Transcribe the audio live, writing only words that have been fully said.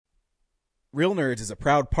Real Nerds is a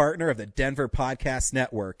proud partner of the Denver Podcast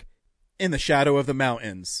Network. In the shadow of the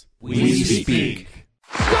mountains, we speak.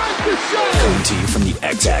 Coming to you from the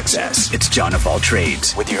X-Axis, it's John of All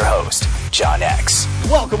Trades with your host, John X.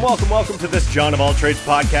 Welcome to this John of All Trades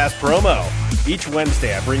podcast promo. Each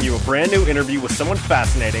Wednesday, I bring you a brand new interview with someone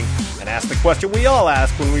fascinating and ask the question we all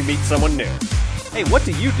ask when we meet someone new. Hey, what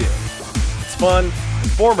do you do? It's fun,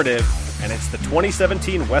 informative, and it's the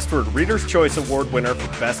 2017 Westward Reader's Choice Award winner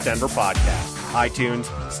for Best Denver Podcast,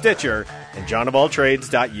 iTunes, Stitcher, and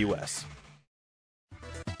johnofalltrades.us.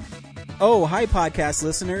 Oh, hi, podcast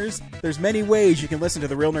listeners. There's many ways you can listen to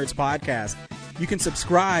the Real Nerds podcast. You can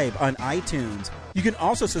subscribe on iTunes. You can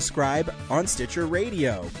also subscribe on Stitcher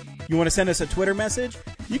Radio. You want to send us a Twitter message?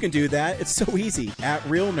 You can do that. It's so easy, at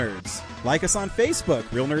Real Nerds. Like us on Facebook,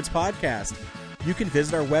 Real Nerds Podcast. You can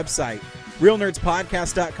visit our website,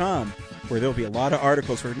 realnerdspodcast.com, where there'll be a lot of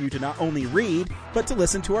articles for you to not only read, but to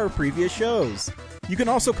listen to our previous shows. You can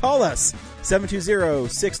also call us,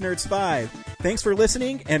 720-6nerds5. Thanks for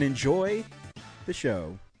listening, and enjoy the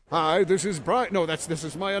show. Hi, this is Brian. No, this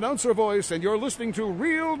is my announcer voice, and you're listening to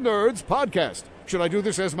Real Nerds Podcast. Should I do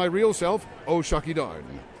this as my real self? Oh, shucky darn.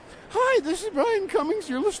 Hi, this is Brian Cummings.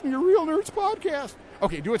 You're listening to Real Nerds Podcast.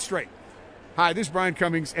 Okay, do it straight. Hi, this is Brian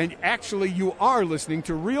Cummings, and actually you are listening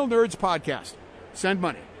to Real Nerds Podcast. Send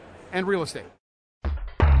money. And real estate.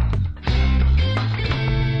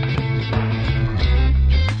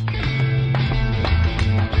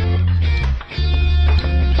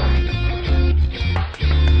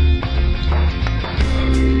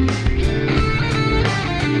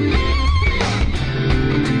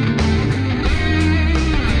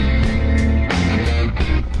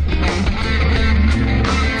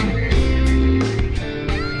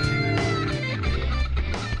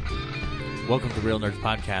 Welcome to Real Nerds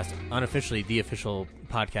Podcast, unofficially the official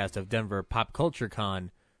podcast of Denver Pop Culture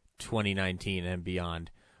Con 2019 and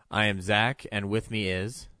beyond. I am Zach, and with me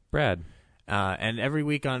is Brad. And every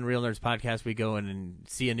week on Real Nerds Podcast, we go in and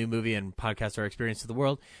see a new movie and podcast our experience to the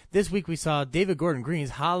world. This week we saw David Gordon Green's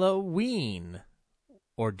Halloween.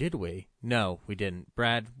 Or did we? No, we didn't.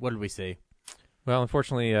 Brad, what did we see? Well,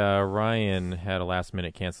 unfortunately, Ryan had a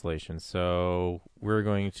last-minute cancellation, so we're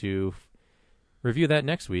going to review that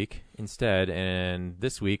next week instead, and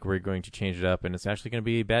this week we're going to change it up, and it's actually going to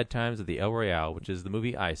be Bad Times at the El Royale, which is the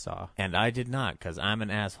movie I saw. And I did not, because I'm an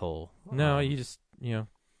asshole. No, you just,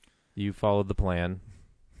 you followed the plan.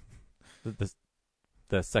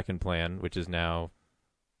 The second plan, which is now,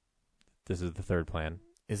 this is the third plan.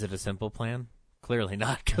 Is it a simple plan? Clearly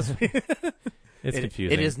not, because it's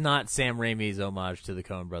confusing. It is not Sam Raimi's homage to the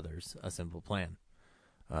Coen brothers, A Simple Plan.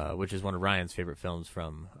 Which is one of Ryan's favorite films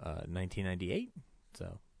from 1998.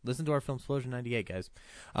 So listen to our film Explosion 98, guys.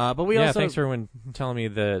 But we also thanks for telling me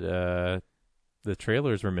that the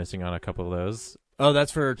trailers were missing on a couple of those. Oh,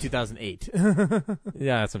 that's for 2008.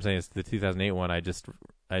 Yeah, that's what I'm saying. It's the 2008 one. I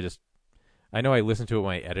know I listened to it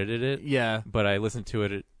when I edited it. Yeah, but I listened to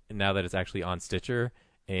it now that it's actually on Stitcher.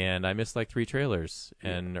 And I missed like 3 trailers,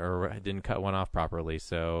 or I didn't cut one off properly.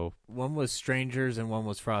 So one was Strangers and one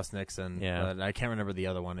was Frost Nixon. Yeah, but I can't remember the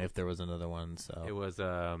other one, if there was another one. So it was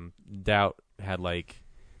Doubt had like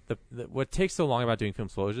the what takes so long about doing Film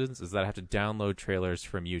Explosions is that I have to download trailers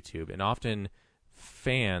from YouTube, and often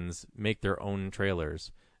fans make their own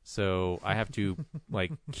trailers. So I have to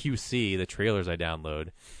like QC the trailers I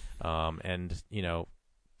download, and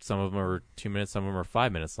some of them are 2 minutes, some of them are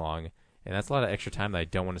 5 minutes long. And that's a lot of extra time that I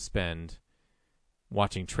don't want to spend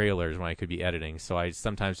watching trailers when I could be editing. So I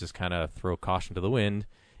sometimes just kind of throw caution to the wind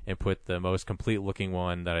and put the most complete-looking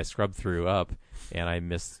one that I scrubbed through up, and I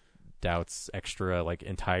miss Doubt's extra,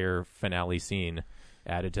 entire finale scene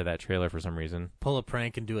added to that trailer for some reason. Pull a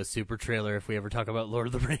prank and do a super trailer if we ever talk about Lord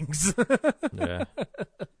of the Rings. Yeah.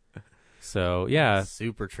 So, yeah.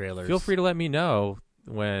 Super trailers. Feel free to let me know.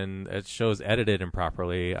 When it shows edited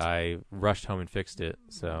improperly, I rushed home and fixed it.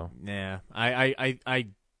 So yeah, I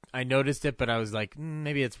noticed it, but I was like,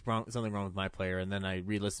 maybe it's wrong, something wrong with my player. And then I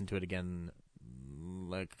re-listened to it again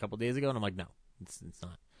like a couple days ago, and I'm like, no, it's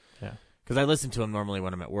not. Yeah, because I listen to them normally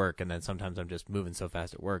when I'm at work, and then sometimes I'm just moving so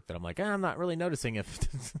fast at work that I'm like, I'm not really noticing if.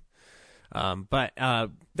 But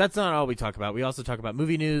that's not all we talk about. We also talk about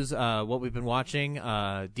movie news, what we've been watching,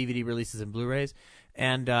 DVD releases and Blu-rays.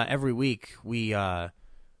 And every week we go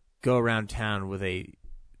around town with a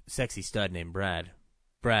sexy stud named Brad.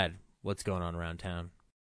 Brad, what's going on around town?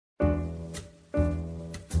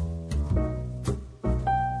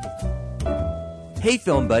 Hey,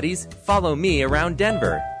 film buddies, follow me around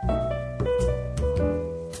Denver.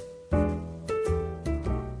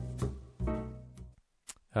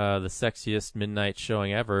 the sexiest midnight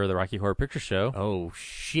showing ever, the Rocky Horror Picture Show. Oh,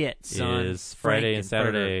 shit, son. Is Friday and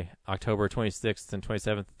Saturday, Frankenfurter. October 26th and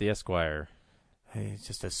 27th at the Esquire. Hey, it's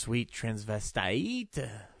just a sweet transvestite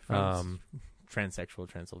from transsexual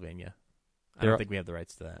Transylvania. I don't think we have the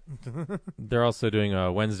rights to that. They're also doing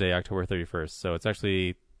a Wednesday, October 31st. So it's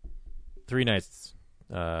actually 3 nights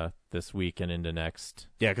this week and into next.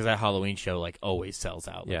 Yeah, because that Halloween show always sells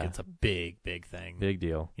out. Yeah. It's a big thing. Big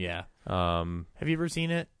deal. Yeah. Have you ever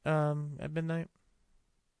seen it at midnight?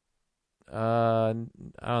 I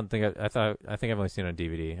don't think I think I've only seen it on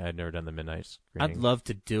DVD. I'd never done the midnight screening. I'd love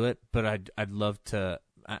to do it, but I'd love to.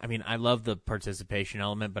 I mean, I love the participation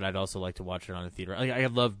element, but I'd also like to watch it on a theater. I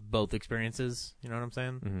love both experiences. You know what I'm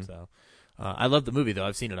saying? Mm-hmm. So, I love the movie though.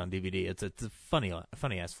 I've seen it on DVD. It's a funny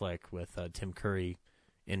ass flick with Tim Curry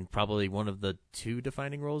in probably one of the 2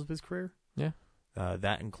 defining roles of his career. Yeah,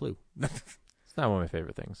 that and Clue. It's not one of my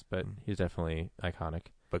favorite things, but he's definitely iconic.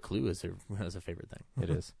 But Clue is a favorite thing.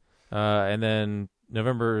 It is. And then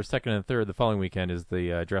November 2nd and 3rd, the following weekend, is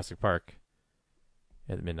the Jurassic Park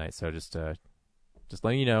at midnight. So just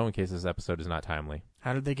letting you know in case this episode is not timely.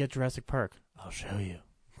 How did they get Jurassic Park? I'll show you.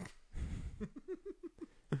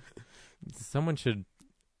 Someone should,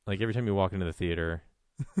 every time you walk into the theater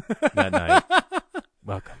that night,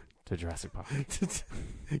 welcome to Jurassic Park.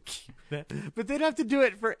 But they'd have to do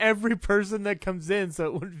it for every person that comes in, so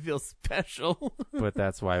it wouldn't feel special. But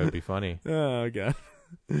that's why it would be funny. Oh, God.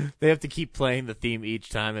 They have to keep playing the theme each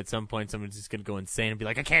time. At some point, someone's just going to go insane and be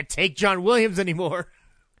like, I can't take John Williams anymore.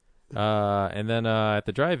 And then at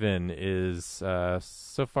the drive-in is,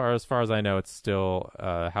 so far as I know, it's still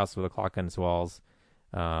House with a Clock on its Walls,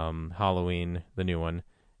 Halloween, the new one,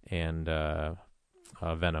 and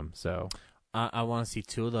Venom. So I want to see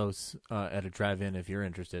 2 of those at a drive-in if you're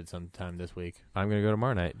interested sometime this week. I'm going to go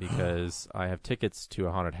tomorrow night because I have tickets to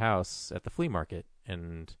a haunted house at the flea market,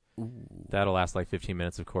 and that'll last 15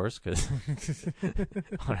 minutes, of course, because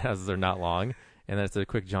haunted houses are not long. And then it's a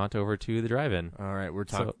quick jaunt over to the drive-in. All right, we're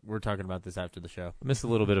talking about this after the show. I missed a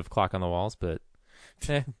little bit of Clock on the Walls, but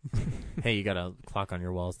Hey, you got a clock on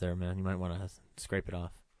your walls there, man. You might want to scrape it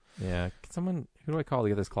off. Yeah, who do I call to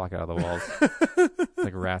get this clock out of the walls?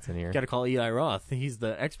 Like rats in here. Got to call Eli Roth. He's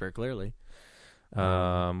the expert, clearly.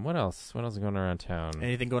 What else? What else is going around town?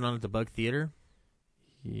 Anything going on at the Bug Theater?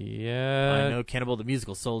 Yeah. I know Cannibal the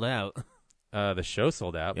Musical sold out. The show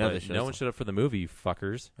sold out, but no one showed up for the movie, you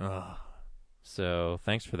fuckers. Oh. So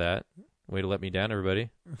thanks for that. Way to let me down,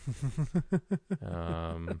 everybody.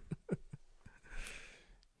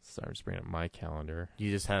 Sorry, I'm just bringing up my calendar.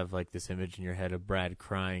 You just have this image in your head of Brad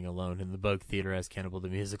crying alone in the Bug Theater as Cannibal the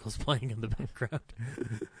Musical's playing in the background.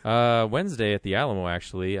 Wednesday at the Alamo,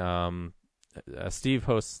 actually. Steve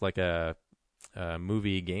hosts a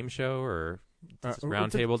movie game show or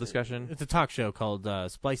roundtable discussion. It's a talk show called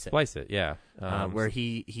Splice It. Splice It, yeah. Where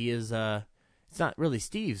he is it's not really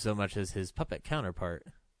Steve so much as his puppet counterpart.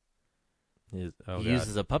 He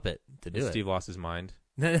uses a puppet to do it. Steve lost his mind.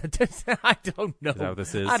 I don't know. Is that what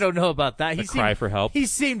this is? I don't know about that. He cry for help. He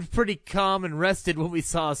seemed pretty calm and rested when we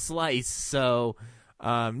saw Slice. So,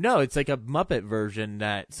 no, it's like a Muppet version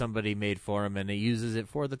that somebody made for him, and he uses it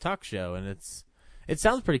for the talk show, and it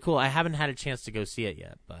sounds pretty cool. I haven't had a chance to go see it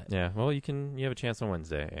yet, but yeah. Well, you have a chance on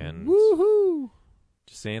Wednesday, and woohoo!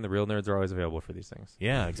 Just saying, the real nerds are always available for these things.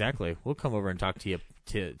 Yeah, exactly. We'll come over and talk to you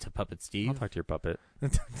to Puppet Steve. I'll talk to your puppet.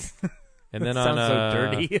 And then sounds so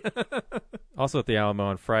dirty. Also at the Alamo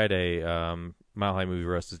on Friday, Mile High Movie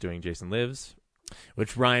Roast is doing Jason Lives,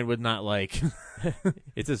 which Ryan would not like.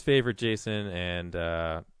 It's his favorite Jason,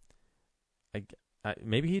 and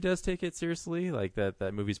maybe he does take it seriously. Like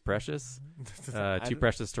that movie's precious, too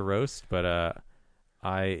precious to roast. But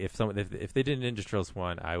if they did a Ninja Turtles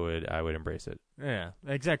one, I would embrace it. Yeah,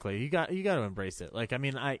 exactly. You got to embrace it.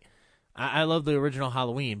 I love the original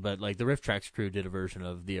Halloween, but the Riff Tracks crew did a version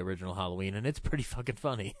of the original Halloween, and it's pretty fucking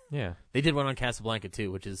funny. Yeah. They did one on Casablanca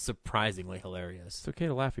too, which is surprisingly hilarious. It's okay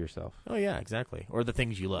to laugh at yourself. Oh yeah, exactly. Or the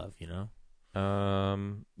things you love, you know?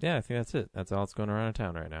 Yeah, I think that's it. That's all that's going around in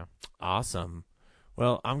town right now. Awesome.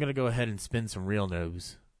 Well, I'm going to go ahead and spin some real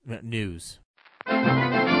news. It's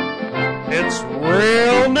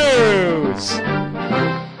real news!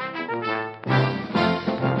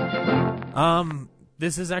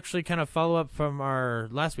 This is actually kind of follow-up from our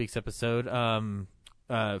last week's episode.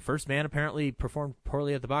 First Man apparently performed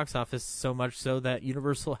poorly at the box office, so much so that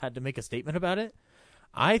Universal had to make a statement about it.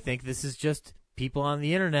 I think this is just people on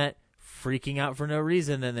the internet freaking out for no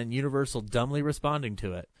reason, and then Universal dumbly responding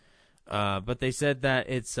to it. But they said that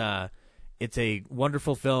it's a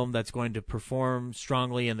wonderful film that's going to perform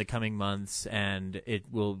strongly in the coming months, and it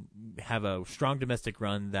will have a strong domestic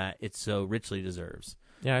run that it so richly deserves.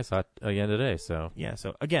 Yeah, I saw it again today. So Yeah,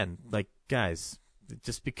 so again, like, guys,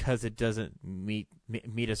 just because it doesn't meet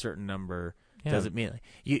a certain number doesn't mean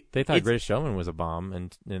they thought Greatest Showman was a bomb,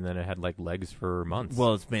 and then it had like legs for months.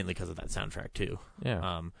 Well, it's mainly because of that soundtrack too.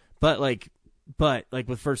 Yeah. But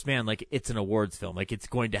with First Man, like, it's an awards film. Like, it's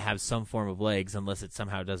going to have some form of legs unless it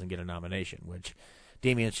somehow doesn't get a nomination, which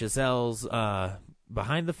Damien Chazelle's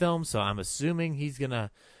behind the film, so I'm assuming he's going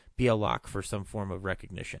to be a lock for some form of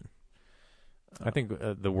recognition. I think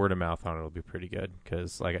the word of mouth on it will be pretty good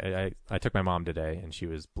because, like, I took my mom today and she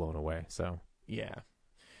was blown away. So yeah.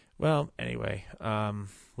 Well, anyway,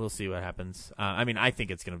 we'll see what happens. I mean, I think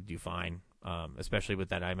it's going to do fine, especially with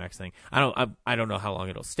that IMAX thing. I don't know how long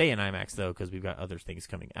it'll stay in IMAX though, because we've got other things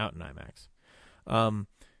coming out in IMAX.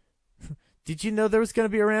 Did you know there was going to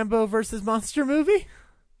be a Rambo versus Monster movie?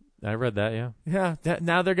 I read that. Yeah. Yeah.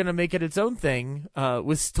 Now they're going to make it its own thing,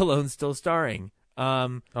 with Stallone still starring.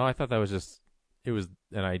 I thought that was just. It was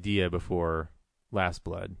an idea before Last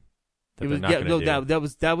Blood.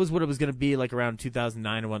 That was what it was going to be like around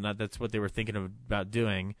 2009 and whatnot. That's what they were thinking about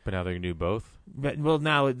doing. But now they're going to do both?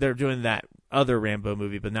 Now they're doing that other Rambo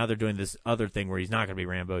movie, but now they're doing this other thing where he's not going to be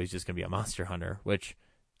Rambo. He's just going to be a monster hunter, which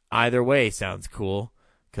either way sounds cool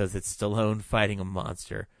because it's Stallone fighting a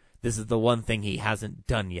monster. This is the one thing he hasn't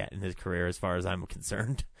done yet in his career as far as I'm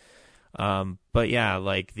concerned. But yeah,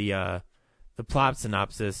 like the plot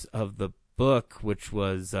synopsis of the book, which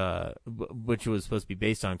was supposed to be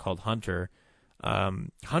based on, called Hunter.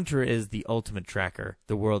 Hunter is the ultimate tracker,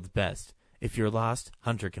 the world's best. If you're lost,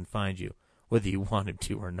 Hunter can find you, whether you want him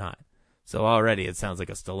to or not. So already it sounds like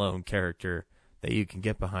a Stallone character that you can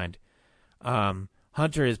get behind.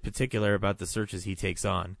 Hunter is particular about the searches he takes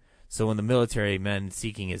on. So when the military men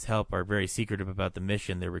seeking his help are very secretive about the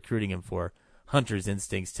mission they're recruiting him for, Hunter's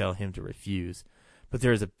instincts tell him to refuse. But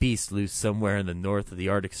there is a beast loose somewhere in the north of the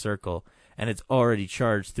Arctic Circle, and it's already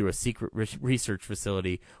charged through a secret research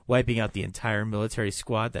facility, wiping out the entire military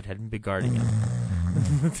squad that hadn't been guarding him.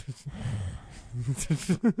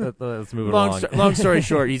 Let's move along. Long story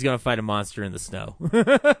short, he's going to fight a monster in the snow.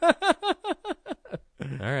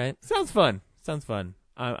 All right. Sounds fun.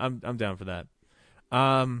 I'm down for that.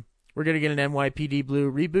 We're going to get an NYPD Blue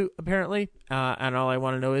reboot, apparently, and all I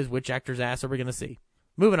want to know is which actor's ass are we going to see.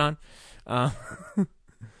 Moving on. I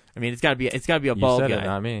mean, it's got to be a bald guy. You said it,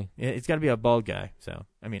 not me. It's got to be a bald guy. So,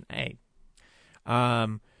 I mean, hey.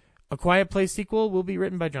 A Quiet Place sequel will be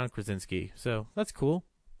written by John Krasinski. So, that's cool.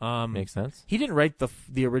 Makes sense. He didn't write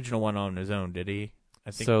the original one on his own, did he?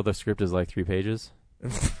 I think so the script is like 3 pages?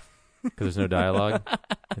 Because there's no dialogue?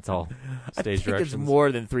 It's all stage directions? It's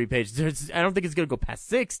more than 3 pages. I don't think it's going to go past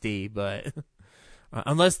 60, but...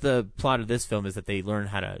 unless the plot of this film is that they learn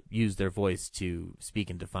how to use their voice to speak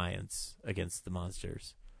in defiance against the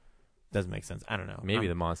monsters. Doesn't make sense. I don't know. Maybe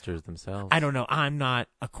the monsters themselves. I don't know. I'm not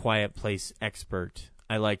a Quiet Place expert.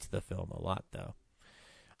 I liked the film a lot, though.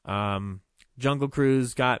 Jungle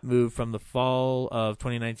Cruise got moved from the fall of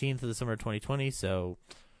 2019 to the summer of 2020, so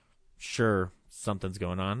sure, something's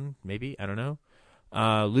going on. Maybe. I don't know.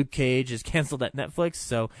 Luke Cage is canceled at Netflix,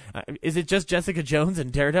 so is it just Jessica Jones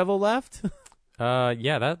and Daredevil left?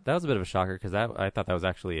 Yeah, that was a bit of a shocker because I thought that was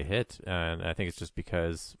actually a hit, and I think it's just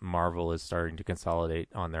because Marvel is starting to consolidate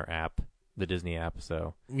on their app, the Disney app.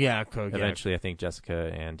 So yeah, eventually, I think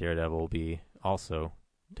Jessica and Daredevil will be also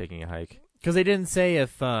taking a hike. Because they didn't say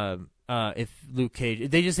if Luke Cage,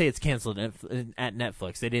 they just say it's canceled at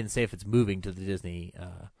Netflix. They didn't say if it's moving to the Disney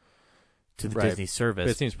Disney service.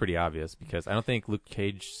 But it seems pretty obvious because I don't think Luke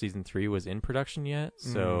Cage season 3 was in production yet,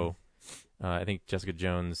 so. I think Jessica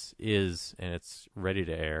Jones is, and it's ready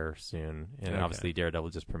to air soon. And obviously Daredevil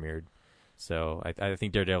just premiered. So I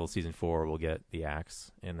think Daredevil season 4 will get the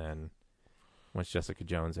axe. And then once Jessica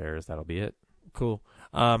Jones airs, that'll be it. Cool.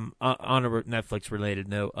 On a Netflix-related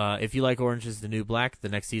note, if you like Orange is the New Black, the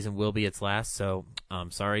next season will be its last. So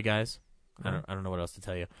sorry, guys. I don't know what else to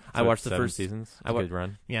tell you. So I watched the first seasons. It's a good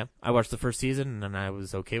run. Yeah, I watched the first season, and I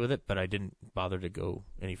was okay with it, but I didn't bother to go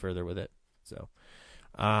any further with it. So...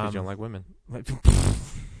 Because you don't like women.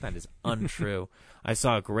 That is untrue. I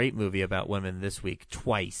saw a great movie about women this week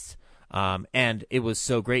twice, and it was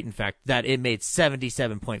so great, in fact, that it made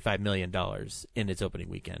 $77.5 million in its opening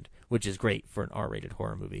weekend, which is great for an R-rated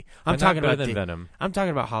horror movie. I'm talking about Venom. I'm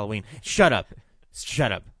talking about Halloween. Shut up.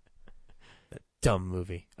 That dumb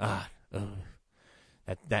movie. That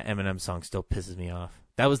Eminem song still pisses me off.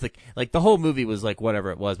 That was the whole movie was like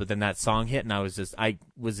whatever it was, but then that song hit, and I was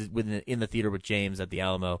in the theater with James at the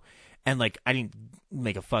Alamo, and like I didn't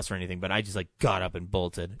make a fuss or anything, but I just like got up and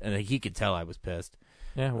bolted, and he could tell I was pissed.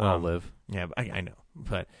 Yeah, well, live. Yeah, I know,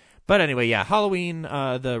 But anyway, yeah, Halloween,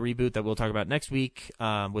 the reboot that we'll talk about next week,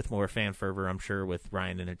 with more fan fervor, I'm sure, with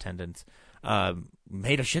Ryan in attendance,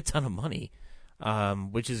 made a shit ton of money,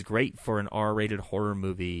 which is great for an R-rated horror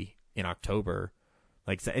movie in October.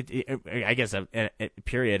 Like, I guess,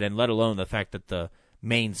 period, and let alone the fact that the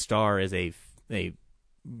main star is a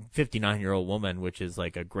 59-year-old woman, which is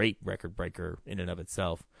like a great record breaker in and of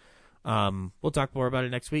itself. We'll talk more about it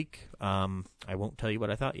next week. I won't tell you what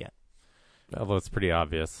I thought yet. Although it's pretty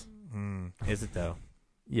obvious. Is it, though?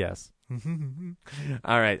 Yes.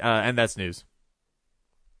 All right, and that's news.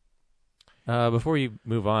 Before you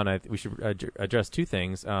move on, we should address two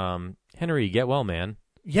things. Henry, get well, man.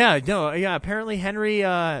 Yeah, apparently Henry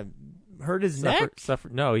hurt his neck?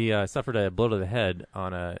 He suffered a blow to the head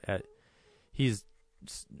on he's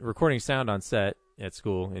recording sound on set at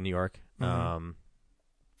school in New York. And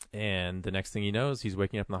the next thing he knows, he's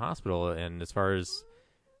waking up in the hospital. And as far as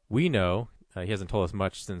we know, he hasn't told us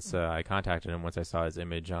much since I contacted him once I saw his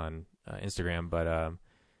image on Instagram. But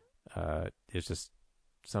it's just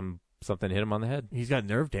something hit him on the head. He's got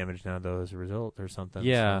nerve damage now, though, as a result, or something.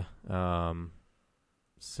 Yeah. But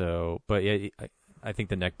yeah, I think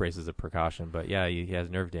the neck brace is a precaution. But yeah, he has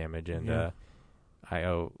nerve damage, and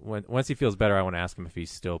once he feels better, I want to ask him if he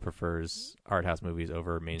still prefers art house movies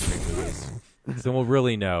over mainstream movies. So we'll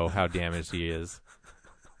really know how damaged he is.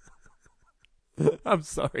 I'm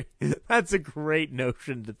sorry. That's a great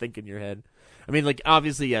notion to think in your head. I mean, like,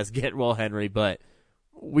 obviously, yes, get well, Henry, but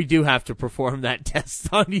we do have to perform that test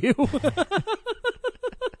on you.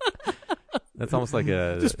 That's almost like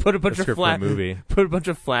just put a bunch of movie. Put a bunch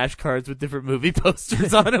of flashcards with different movie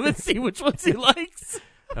posters on them and see which ones he likes.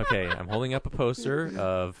 Okay, I'm holding up a poster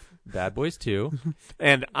of Bad Boys 2.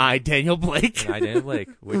 And Daniel Blake.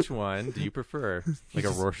 Which one do you prefer? Like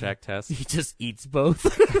a Rorschach test? He just eats both.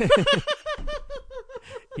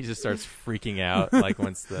 He just starts freaking out, like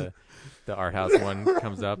once the art house one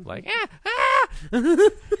comes up, like,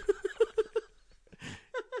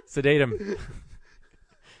 sedate him.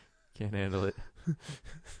 Can't handle it.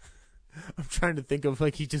 I'm trying to think of,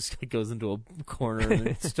 like, he just goes into a corner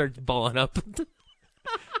and starts balling up.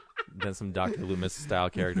 Then some Dr. Loomis style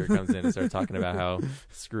character comes in and starts talking about how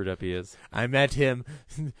screwed up he is. I met him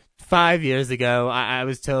 5 years ago. I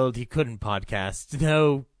was told he couldn't podcast.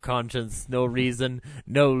 No conscience, no reason,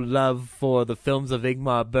 no love for the films of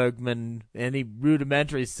Ingmar Bergman, any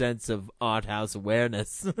rudimentary sense of art house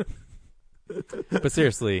awareness. But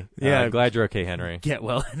seriously, I'm glad you're okay, Henry. Get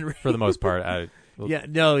well, Henry. For the most part.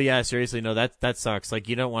 Seriously, no, that sucks. Like,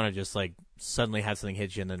 you don't want to just, like, suddenly have something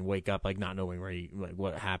hit you and then wake up, like, not knowing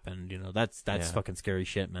what happened. You know, that's fucking scary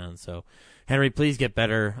shit, man. So, Henry, please get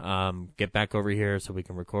better. Get back over here so we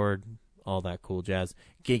can record all that cool jazz.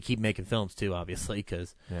 Keep making films too, obviously,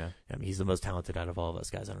 because I mean, he's the most talented out of all of us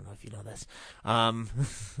guys. I don't know if you know this. And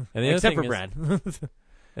except for Brad.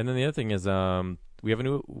 And then the other thing is, we have a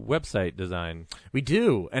new website design. We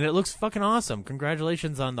do, and it looks fucking awesome.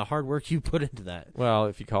 Congratulations on the hard work you put into that. Well,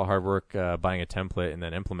 if you call hard work buying a template and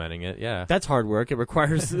then implementing it, yeah. That's hard work. It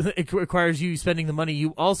requires you spending the money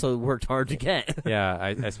you also worked hard to get. Yeah,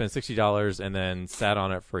 I spent $60 and then sat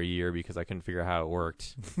on it for a year because I couldn't figure out how it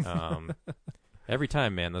worked. Every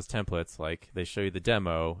time, man, those templates, like, they show you the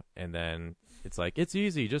demo, and then it's like, it's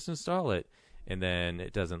easy, just install it. And then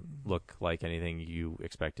it doesn't look like anything you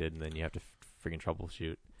expected, and then you have to freaking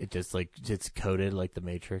troubleshoot. It just, like, it's coded like the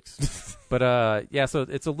Matrix. But so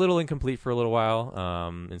it's a little incomplete for a little while,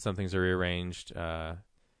 and some things are rearranged.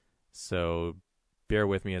 So bear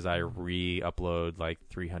with me as I re-upload like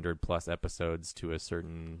 300 plus episodes to a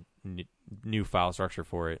certain new file structure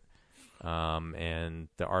for it, and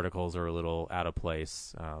the articles are a little out of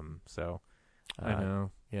place. I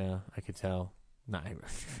know. Yeah, I could tell.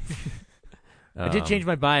 I did change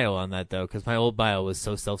my bio on that, though, because my old bio was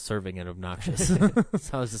so self-serving and obnoxious. So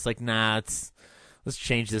I was just like, let's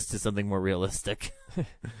change this to something more realistic. Yeah,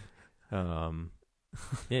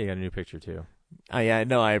 you got a new picture, too. Yeah,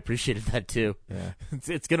 no, I appreciated that, too. Yeah.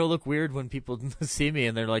 It's going to look weird when people see me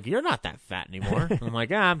and they're like, you're not that fat anymore. I'm like,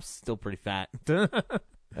 I'm still pretty fat.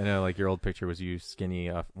 I know, like, your old picture was you skinny,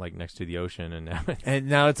 like, next to the ocean, and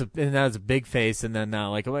now it's a big face, and then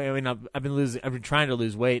now, like, I mean, I've been trying to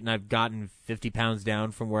lose weight, and I've gotten 50 pounds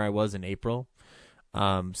down from where I was in April.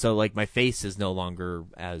 So, like, my face is no longer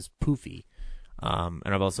as poofy, and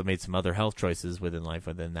I've also made some other health choices within life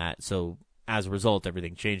within that. So, as a result,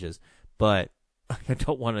 everything changes. But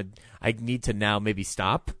I need to now maybe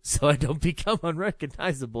stop so I don't become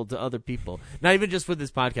unrecognizable to other people. Not even just with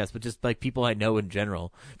this podcast, but just like people I know in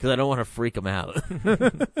general, because I don't want to freak them out.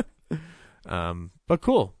 But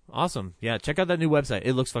cool. Awesome. Yeah, check out that new website.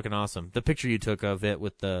 It looks fucking awesome. The picture you took of it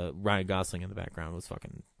with the Ryan Gosling in the background was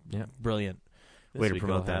fucking Yeah. Brilliant This way to week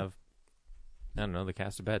promote we'll that. have, I don't know, the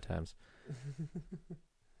cast of Bad Times.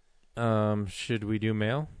 Should we do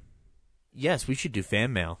mail? Yes, we should do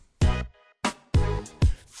fan mail.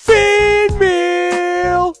 Fan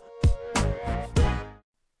mail!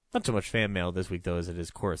 Not so much fan mail this week, though, as it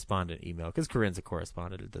is correspondent email, because Corinne's a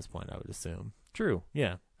correspondent at this point, I would assume. True.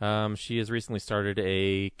 Yeah. She has recently started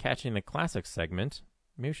a Catching the Classics segment.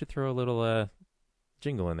 Maybe we should throw a little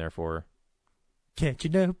jingle in there for her.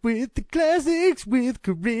 Catching up with the classics with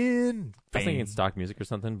Corinne. I was thinking stock music or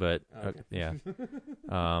something, but yeah.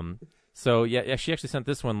 So yeah, she actually sent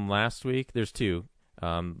this one last week. There's two.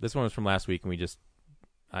 This one was from last week, and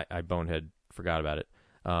I bonehead forgot about it.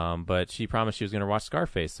 But she promised she was going to watch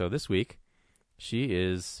Scarface. So this week, she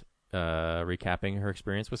is recapping her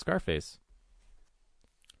experience with Scarface.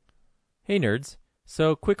 Hey nerds.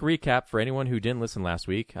 So, quick recap for anyone who didn't listen last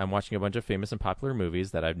week. I'm watching a bunch of famous and popular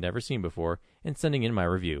movies that I've never seen before and sending in my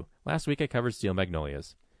review. Last week I covered Steel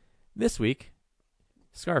Magnolias. This week,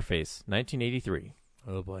 Scarface, 1983.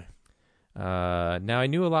 Oh, boy. Now, I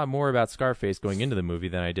knew a lot more about Scarface going into the movie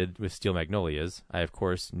than I did with Steel Magnolias. I, of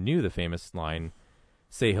course, knew the famous line,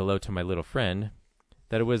 "Say hello to my little friend,"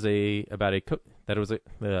 that it was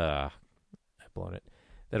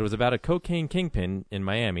about a cocaine kingpin in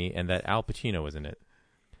Miami and that Al Pacino was in it.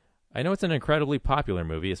 I know it's an incredibly popular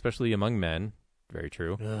movie, especially among men. Very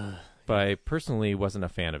true. But I personally wasn't a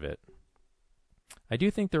fan of it. I do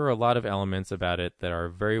think there are a lot of elements about it that are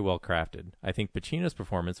very well crafted. I think Pacino's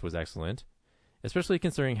performance was excellent, especially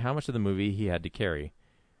considering how much of the movie he had to carry.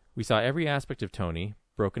 We saw every aspect of Tony,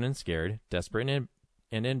 broken and scared, desperate and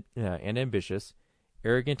ambitious,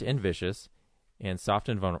 arrogant and vicious, and soft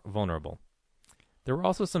and vulnerable. There were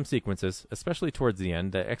also some sequences, especially towards the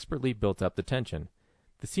end, that expertly built up the tension.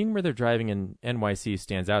 The scene where they're driving in NYC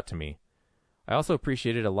stands out to me. I also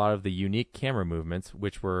appreciated a lot of the unique camera movements,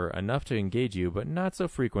 which were enough to engage you, but not so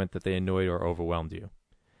frequent that they annoyed or overwhelmed you.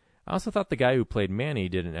 I also thought the guy who played Manny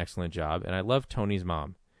did an excellent job, and I loved Tony's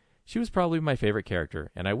mom. She was probably my favorite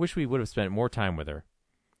character, and I wish we would have spent more time with her.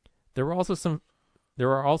 There were also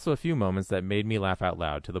a few moments that made me laugh out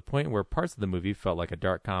loud, to the point where parts of the movie felt like a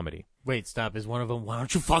dark comedy. Wait, stop. Is one of them, "Why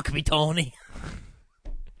don't you fuck me, Tony?"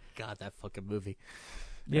 God, that fucking movie.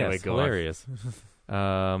 Yeah, Anyway, it's go on. hilarious.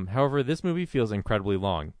 However, this movie feels incredibly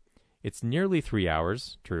long. It's nearly 3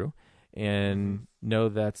 hours, true, and I know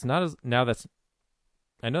that's not as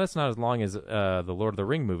long as the Lord of the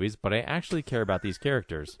Ring movies, but I actually care about these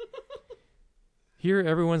characters. Here,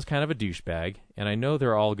 everyone's kind of a douchebag, and I know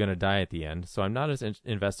they're all going to die at the end, so I'm not as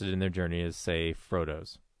invested in their journey as, say,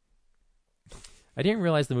 Frodo's. I didn't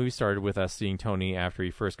realize the movie started with us seeing Tony after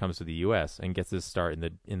he first comes to the U.S. and gets his start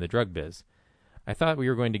in the drug biz. I thought we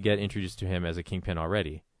were going to get introduced to him as a kingpin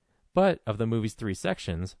already. But of the movie's 3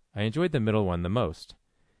 sections, I enjoyed the middle one the most.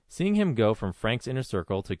 Seeing him go from Frank's inner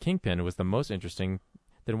circle to kingpin was the most interesting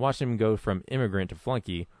than watching him go from immigrant to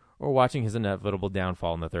flunky or watching his inevitable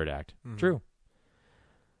downfall in the third act. Mm-hmm. True.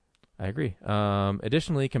 I agree.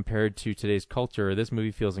 Additionally, compared to today's culture, this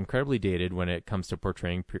movie feels incredibly dated when it comes to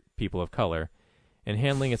portraying people of color and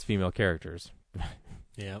handling its female characters.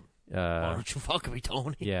 Yeah. Why don't you fuck me,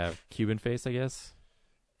 Tony? Yeah, Cuban face, I guess.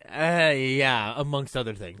 Yeah, amongst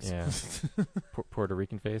other things. Yeah. Puerto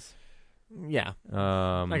Rican face. Yeah.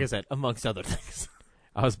 Like I said, amongst other things.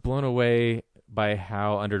 I was blown away by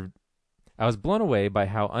how underdeveloped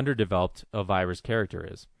Elvira's character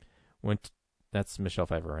is. That's Michelle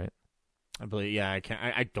Pfeiffer, right? I believe. Yeah,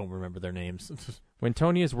 I don't remember their names. When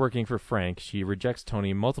Tony is working for Frank, she rejects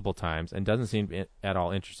Tony multiple times and doesn't seem at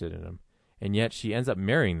all interested in him. And yet she ends up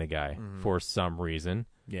marrying the guy for some reason.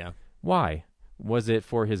 Yeah. Why? Was it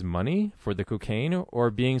for his money, for the cocaine, or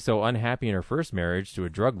being so unhappy in her first marriage to a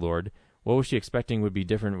drug lord? What was she expecting would be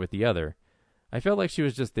different with the other? I felt like she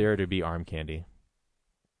was just there to be arm candy.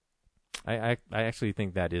 I actually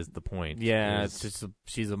think that is the point. Yeah, it's just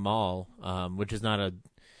she's a mall, which is not a.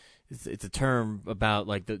 It's a term about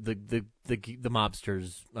like the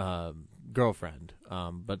mobster's girlfriend,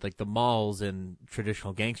 but like the malls in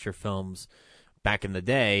traditional gangster films back in the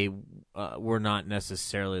day were not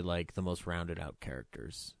necessarily like the most rounded out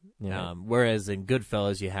characters. Yeah. Whereas in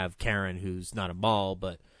Goodfellas you have Karen, who's not a mall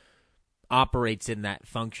but operates in that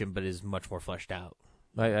function, but is much more fleshed out.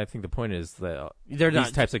 I think the point is that They're these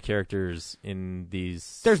not, types of characters in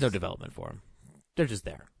these... There's no development for them. They're just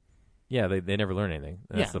there. Yeah, they never learn anything.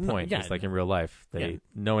 That's the point. It's like in real life.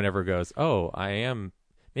 No one ever goes, oh,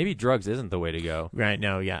 maybe drugs isn't the way to go. Right,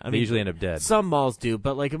 no, yeah. They usually end up dead. Some malls do,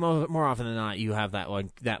 but like more often than not, you have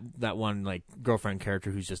that one like girlfriend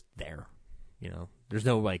character who's just there. You know, there's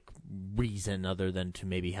no like reason other than to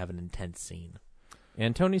maybe have an intense scene.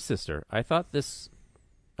 And Tony's sister. I thought this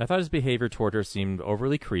I thought his behavior toward her seemed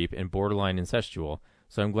overly creep and borderline incestual,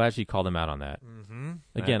 so I'm glad she called him out on that. Mm-hmm.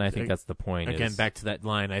 Again, I think that's the point. Again, back to that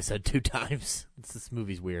line I said 2 times. This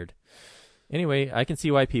movie's weird. Anyway, I can see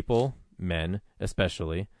why people, men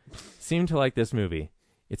especially, seem to like this movie.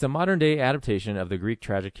 It's a modern-day adaptation of the Greek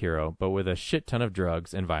tragic hero, but with a shit ton of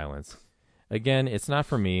drugs and violence. Again, it's not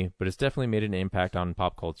for me, but it's definitely made an impact on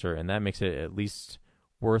pop culture, and that makes it at least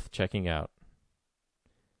worth checking out.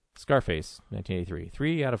 Scarface, 1983.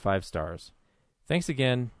 3 out of 5 stars. Thanks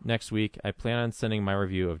again. Next week, I plan on sending my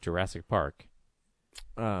review of Jurassic Park.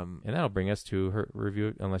 And that'll bring us to her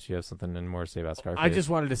review, unless you have something more to say about Scarface. I just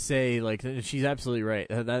wanted to say, like, she's absolutely right.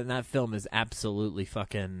 That film is absolutely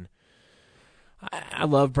fucking... I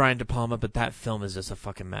love Brian De Palma, but that film is just a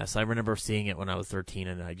fucking mess. I remember seeing it when I was 13,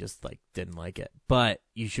 and I just, like, didn't like it. But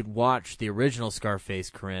you should watch the original Scarface,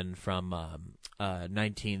 Corinne, from the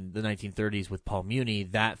 1930s with Paul Muni.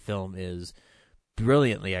 That film is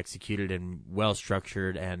brilliantly executed and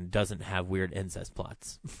well-structured and doesn't have weird incest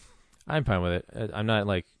plots. I'm fine with it. I'm not,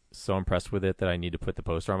 like, so impressed with it that I need to put the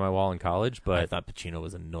poster on my wall in college, but... I thought Pacino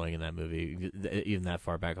was annoying in that movie. Even that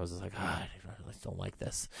far back, I was just like, I don't like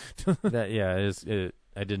this.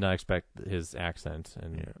 I did not expect his accent.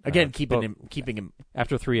 And again, keeping him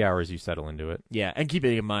after 3 hours, you settle into it. Yeah, and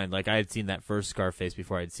keeping in mind, like, I had seen that first Scarface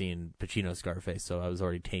before I'd seen Pacino's Scarface, so I was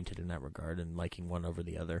already tainted in that regard and liking one over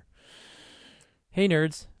the other. Hey,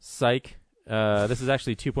 nerds. Psych. This is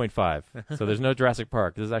actually 2.5, so there's no Jurassic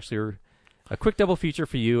Park. This is actually a quick double feature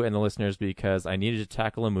for you and the listeners because I needed to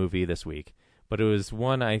tackle a movie this week, but it was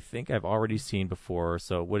one I think I've already seen before,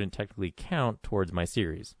 so it wouldn't technically count towards my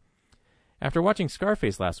series. After watching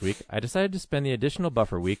Scarface last week, I decided to spend the additional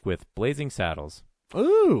buffer week with Blazing Saddles.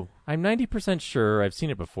 Ooh! I'm 90% sure I've seen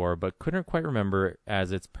it before, but couldn't quite remember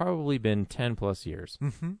as it's probably been 10 plus years.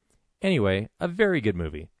 Mm-hmm. Anyway, a very good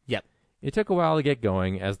movie. Yep. It took a while to get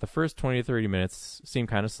going, as the first 20 to 30 minutes seemed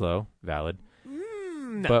kind of slow. Valid.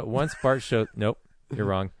 No. But once Bart shows... Nope, you're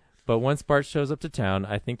wrong. But once Bart shows up to town,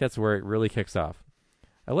 I think that's where it really kicks off.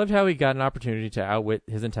 I loved how he got an opportunity to outwit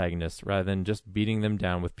his antagonists rather than just beating them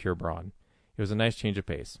down with pure brawn. It was a nice change of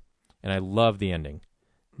pace. And I love the ending.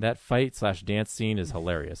 That fight/dance scene is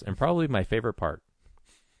hilarious, and probably my favorite part.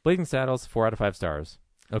 Blazing Saddles, 4 out of 5 stars.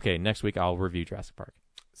 Okay, next week I'll review Jurassic Park.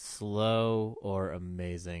 Slow or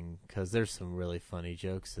amazing, because there's some really funny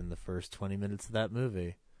jokes in the first 20 minutes of that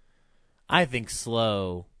movie. I think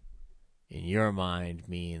slow, in your mind,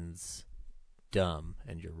 means dumb,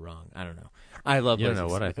 and you're wrong. I don't know. I love. You don't know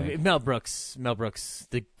what I think. Mel Brooks,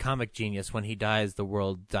 the comic genius. When he dies, the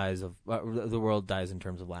world dies in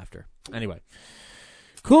terms of laughter. Anyway,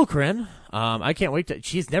 cool, Corinne. I can't wait to.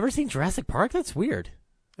 She's never seen Jurassic Park. That's weird.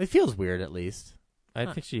 It feels weird, at least. I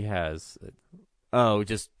think she has. Oh,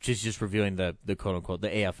 she's just reviewing the quote unquote the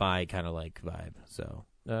AFI kind of like vibe. So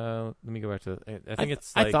let me go back to. I think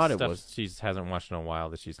it's. I like thought it stuff was. She hasn't watched in a while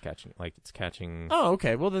that she's catching. Like it's catching. Oh,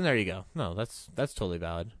 okay. Well, then there you go. No, that's totally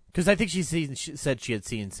valid. Because I think she said she had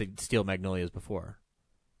seen Steel Magnolias before.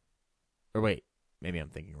 Or wait, maybe I'm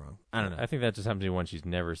thinking wrong. I don't know. I think that just happens to be one she's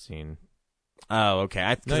never seen. Oh,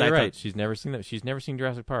 okay. No, you're right. She's never seen that. She's never seen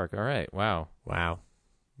Jurassic Park. All right. Wow.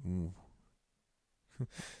 Mm.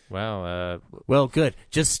 Wow. Well, good.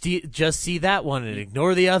 Just see that one and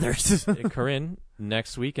ignore the others. Corinne,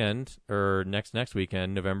 next weekend or next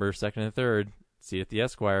weekend, November 2nd and 3rd, see it at the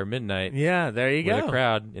Esquire midnight. Yeah, there you go. With a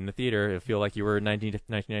crowd in the theater. It'll feel like you were in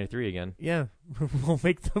 1993 again. Yeah, we'll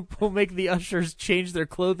make the ushers change their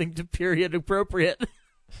clothing to period appropriate.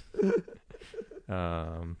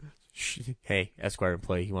 Hey, Esquire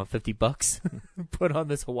employee, you want $50? Put on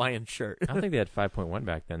this Hawaiian shirt. I don't think they had 5.1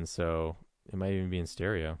 back then, so it might even be in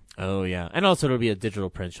stereo. Oh, yeah. And also it'll be a digital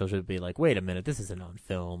print. She'll be like, wait a minute, this isn't on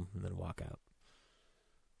film, and then walk out.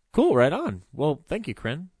 Cool, right on. Well, thank you,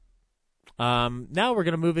 Corinne. Now we're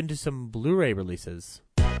going to move into some Blu-ray releases.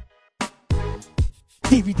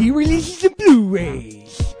 DVD releases and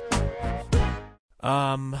Blu-rays.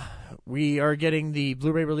 We are getting the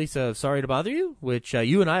Blu-ray release of Sorry to Bother You, which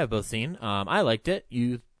you and I have both seen. I liked it.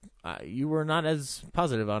 You were not as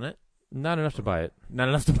positive on it. Not enough to buy it. Not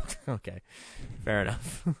enough to buy it. Okay. Fair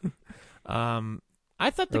enough. I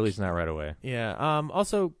thought or at least not right away. Yeah.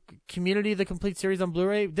 Also, Community, the complete series on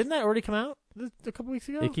Blu-ray, didn't that already come out a couple weeks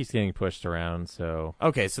ago? It keeps getting pushed around, so...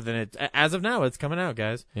 Okay, so then as of now, it's coming out,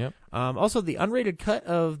 guys. Yep. Also, the unrated cut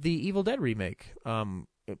of the Evil Dead remake,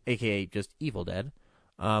 a.k.a. just Evil Dead,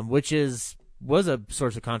 which was a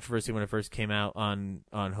source of controversy when it first came out on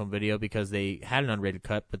home video because they had an unrated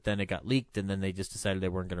cut, but then it got leaked, and then they just decided they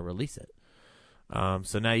weren't going to release it.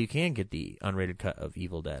 So now you can get the unrated cut of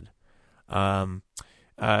Evil Dead.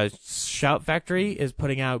 Shout Factory is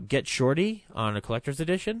putting out Get Shorty on a collector's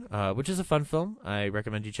edition, which is a fun film. I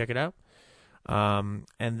recommend you check it out. And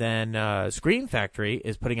then Scream Factory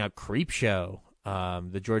is putting out Creepshow,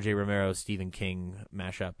 the George A. Romero Stephen King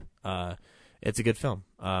mashup. It's a good film.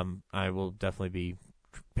 I will definitely be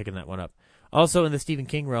picking that one up. Also in the Stephen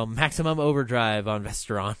King realm, Maximum Overdrive on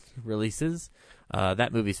Vestron releases.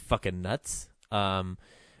 That movie's fucking nuts. And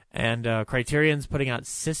Criterion's putting out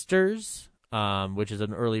Sisters, which is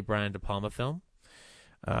an early Brian De Palma film.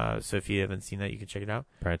 So if you haven't seen that, you can check it out.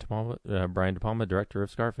 Brian De Palma, director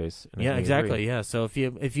of Scarface. Yeah, exactly. Yeah. So if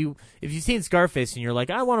you've seen Scarface and you're like,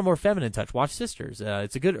 I want a more feminine touch, watch Sisters.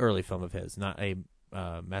 It's a good early film of his, not a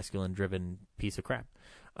masculine-driven piece of crap.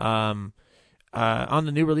 On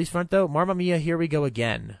the new release front, though, Mamma Mia, Here We Go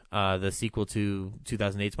Again, the sequel to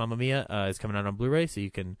 2008's Mamma Mia, is coming out on Blu-ray, so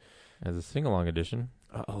you can... As a sing-along edition.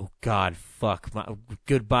 Oh, God, fuck.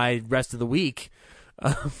 Goodbye rest of the week.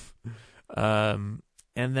 And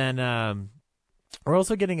then we're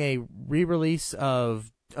also getting a re-release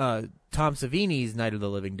of Tom Savini's Night of the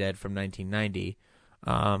Living Dead from 1990,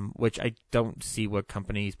 which I don't see what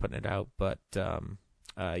company is putting it out, but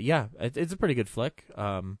yeah, it's a pretty good flick.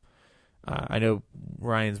 I know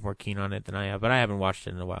Ryan's more keen on it than I am, but I haven't watched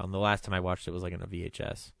it in a while, and the last time I watched it was like in a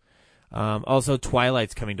VHS. Also,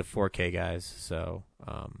 Twilight's coming to 4K, guys, so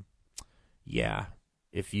yeah,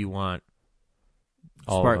 if you want...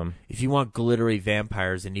 All of them. If you want glittery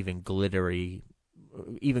vampires and even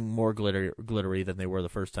more glittery than they were the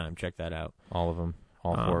first time, check that out. All of them.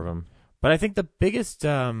 All four of them. But I think the biggest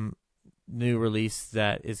new release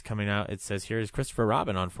that is coming out, it says here, is Christopher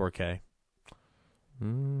Robin on 4K.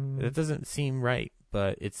 That doesn't seem right,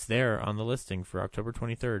 but it's there on the listing for October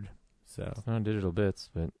 23rd. So it's not on digital bits,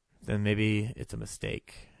 but... Then maybe it's a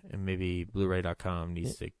mistake. And maybe Blu-ray.com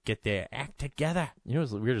needs to get their act together. You know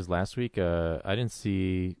what was weird is last week, I didn't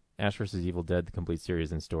see Ash vs. Evil Dead, the complete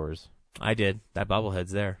series, in stores. I did. That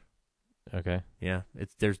bobblehead's there. Okay. Yeah.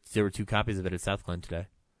 There were 2 copies of it at South Glen today.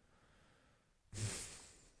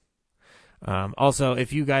 Also,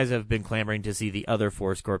 if you guys have been clamoring to see the other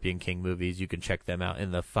 4 Scorpion King movies, you can check them out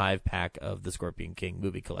in the 5-pack of the Scorpion King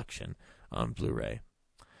movie collection on Blu-ray.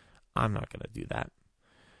 I'm not going to do that.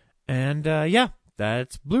 And, yeah.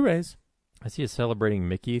 That's Blu-rays. I see a Celebrating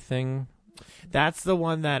Mickey thing. That's the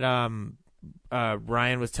one that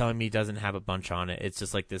Ryan was telling me doesn't have a bunch on it. It's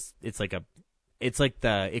just like this. It's like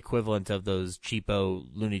the equivalent of those cheapo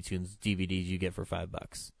Looney Tunes DVDs you get for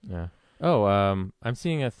 $5. Yeah. Oh, I'm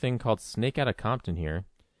seeing a thing called Snake Outta Compton here,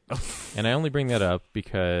 and I only bring that up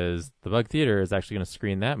because the Bug Theater is actually going to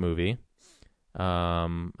screen that movie.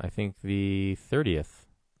 I think the 30th.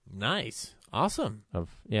 Nice. Awesome.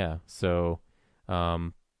 So.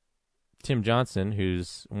 Tim Johnson,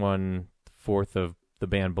 who's 1/4 of the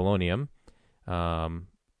band Bolognium,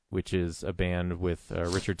 which is a band with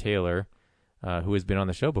Richard Taylor, who has been on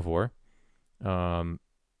the show before. Tim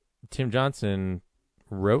Johnson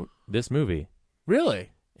wrote this movie.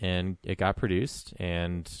 Really? And it got produced,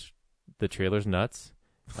 and the trailer's nuts,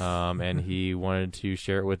 and he wanted to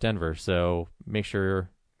share it with Denver. So make sure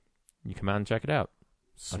you come out and check it out.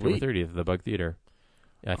 Sweet. October 30th, the Bug Theater.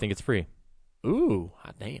 I think it's free. Ooh,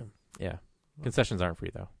 hot damn. Yeah. Concessions aren't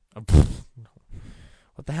free, though.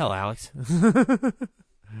 What the hell, Alex?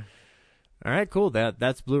 All right, cool.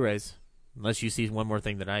 That's Blu-rays. Unless you see one more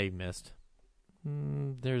thing that I missed.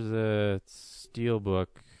 There's a Steelbook,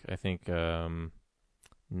 I think,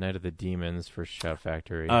 Night of the Demons for Shout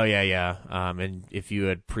Factory. Oh, yeah. And if you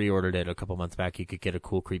had pre-ordered it a couple months back, you could get a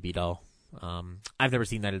cool, creepy doll. I've never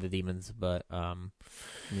seen Night of the Demons, but... Me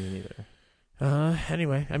neither.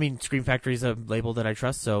 Anyway, I mean, Scream Factory is a label that I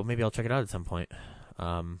trust, so maybe I'll check it out at some point.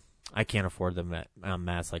 I can't afford them at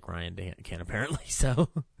mass like Ryan can apparently, so.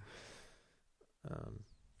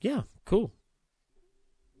 Yeah, cool.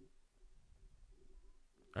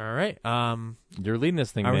 All right. You're leading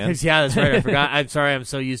this thing, man. Yeah, that's right. I forgot. I'm sorry. I'm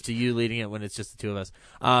so used to you leading it when it's just the 2 of us.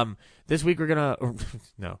 This week we're gonna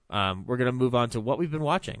move on to what we've been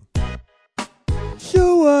watching.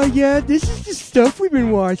 So, yeah, this is the stuff we've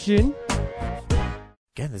been watching.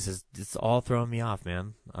 Again, it's all throwing me off,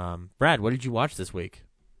 man. Brad, what did you watch this week?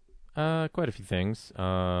 Quite a few things.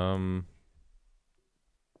 I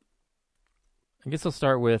guess I'll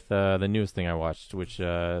start with the newest thing I watched, which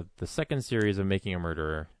the second series of Making a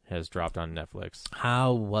Murderer has dropped on Netflix.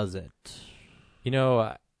 How was it? You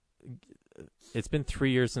know, it's been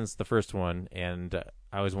 3 years since the first one, and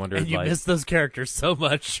I always wondered. And you miss those characters so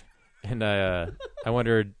much. And I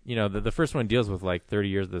wondered, you know, the first one deals with like 30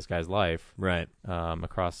 years of this guy's life, right?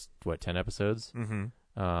 Across 10 episodes.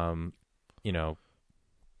 Mm-hmm. You know,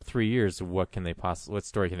 3 years, what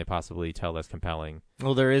story can they possibly tell that's compelling?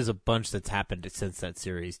 Well, there is a bunch that's happened since that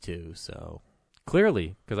series too. So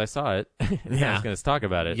clearly, because I saw it, I was going to talk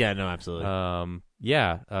about it. Yeah, no, absolutely.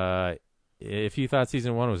 If you thought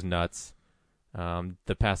season 1 was nuts,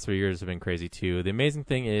 the past 3 years have been crazy too. The amazing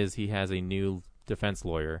thing is he has a new defense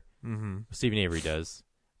lawyer. Mm-hmm. Stephen Avery does.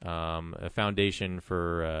 A foundation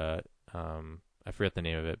for I forget the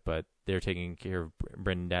name of it, but they're taking care of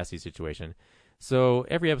Brendan Dassey's situation. So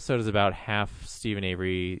every episode is about half Stephen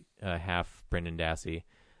Avery, half Brendan Dassey.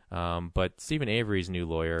 But Stephen Avery's new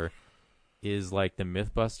lawyer is like the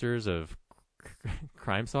Mythbusters of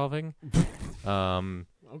crime solving.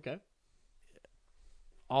 Okay.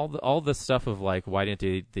 All the stuff of like, why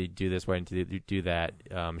didn't they do this? Why didn't they do that?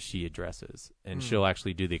 She addresses, and she'll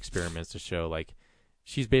actually do the experiments to show like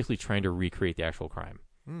she's basically trying to recreate the actual crime.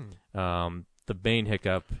 The main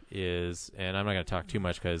hiccup is, and I'm not going to talk too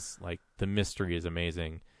much because like the mystery is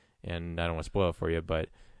amazing, and I don't want to spoil it for you, but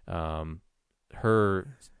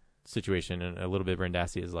her situation and a little bit of Brendan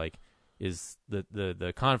Dassey is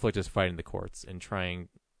the conflict is fighting the courts and trying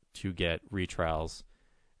to get retrials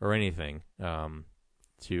or anything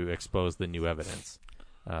to expose the new evidence.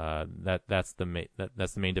 That's the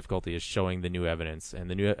main difficulty, is showing the new evidence, and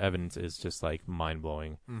the new evidence is just like mind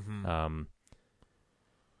blowing. Mm-hmm.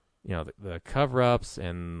 The cover-ups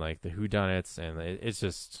and like the whodunits, and it's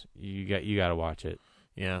just you got to watch it.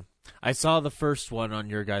 Yeah, I saw the first one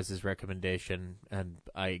on your guys' recommendation, and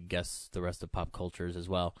I guess the rest of Pop Culture's as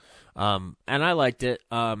well. And I liked it.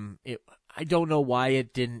 I don't know why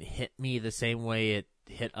it didn't hit me the same way it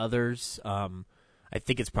hit others. I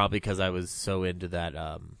think it's probably because I was so into that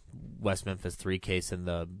West Memphis 3 case and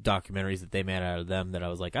the documentaries that they made out of them that I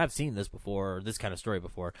was like, I've seen this before, or this kind of story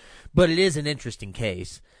before. But it is an interesting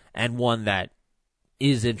case, and one that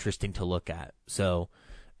is interesting to look at. So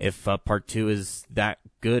if part 2 is that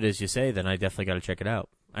good as you say, then I definitely got to check it out.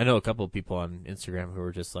 I know a couple of people on Instagram who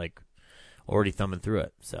are just like already thumbing through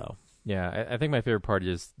it. So yeah, I think my favorite part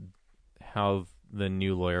is how the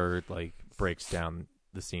new lawyer like breaks down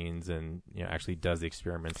the scenes and actually does the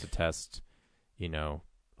experiments to test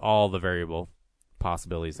all the variable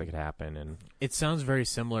possibilities that could happen. And it sounds very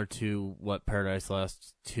similar to what Paradise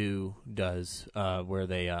Lost 2 does, where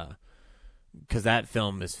they because that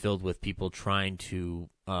film is filled with people trying to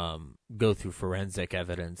go through forensic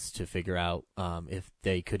evidence to figure out if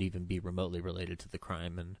they could even be remotely related to the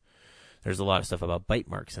crime. And there's a lot of stuff about bite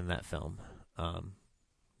marks in that film. But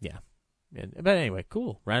anyway,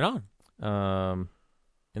 cool. Right on.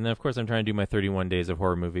 And then, of course, I'm trying to do my 31 days of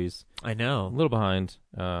horror movies. I know. A little behind.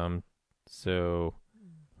 So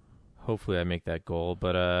hopefully I make that goal.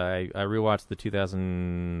 But I rewatched the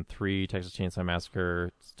 2003 Texas Chainsaw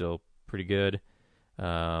Massacre. Still pretty good. What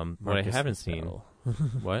I haven't seen...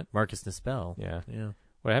 What? Marcus Nispel. Yeah. Yeah.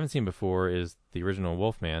 What I haven't seen before is the original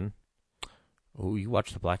Wolfman. Oh, you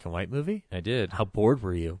watched the black and white movie? I did. How bored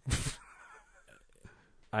were you?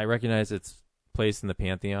 I recognize its place in the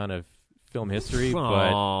pantheon of film history,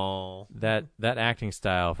 but that acting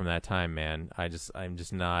style from that time, man, I'm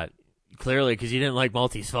just not. Clearly, because you didn't like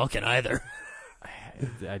Maltese Falcon either.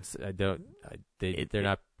 They're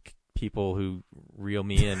not people who reel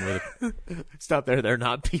me in with. Stop there. They're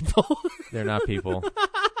not people. They're not people.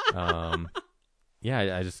 I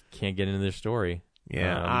just can't get into their story.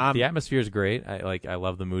 Yeah, the atmosphere is great. I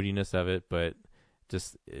love the moodiness of it, but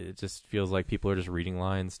it just feels like people are just reading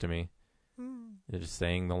lines to me. They're just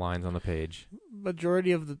saying the lines on the page.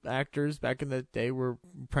 Majority of the actors back in the day were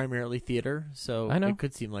primarily theater, so I know. It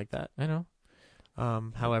could seem like that. I know.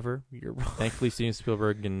 However, you're wrong. Thankfully, Steven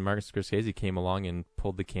Spielberg and Martin Scorsese came along and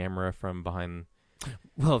pulled the camera from behind.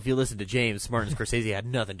 Well, if you listen to James, Martin Scorsese had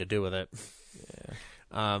nothing to do with it.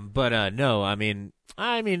 Yeah. No, I mean,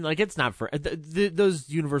 like it's not for those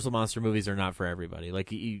Universal monster movies are not for everybody.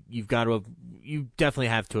 Like you definitely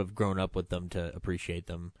have to have grown up with them to appreciate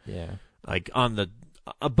them. Yeah. Like on the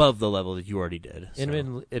above the level that you already did.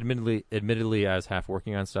 So. Admittedly, I was half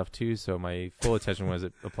working on stuff too, so my full attention was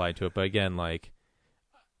applied to it. But again, like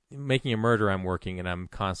Making a Murder, I'm working and I'm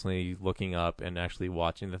constantly looking up and actually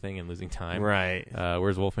watching the thing and losing time. Right.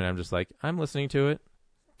 Whereas Wolfman, I'm just like, I'm listening to it.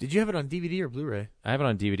 Did you have it on DVD or Blu-ray? I have it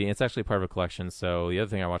on DVD. It's actually part of a collection. So the other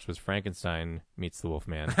thing I watched was Frankenstein Meets the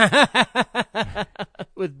Wolfman.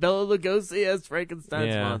 With Bela Lugosi as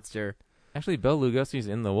Frankenstein's monster. Actually, Bela Lugosi's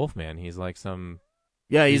in the Wolfman. He's like some...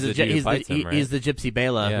 Yeah, he's the right? he's the Gypsy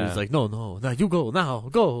Bela who's like, no, you go, now,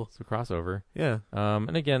 go. It's a crossover. Yeah.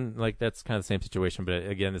 And again, like that's kind of the same situation, but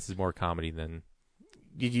again, this is more comedy than...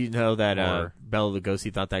 Did you know that Bela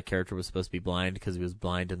Lugosi thought that character was supposed to be blind because he was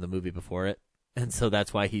blind in the movie before it? And so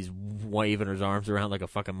that's why he's waving his arms around like a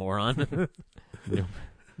fucking moron.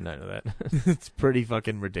 none of that. It's pretty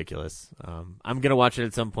fucking ridiculous. I'm gonna watch it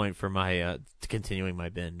at some point for my continuing my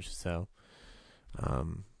binge. So,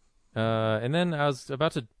 and then I was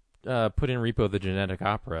about to put in Repo the Genetic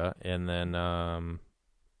Opera, and then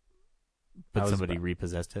but somebody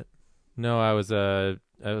repossessed it. No, I was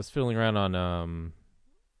fiddling around on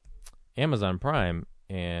Amazon Prime,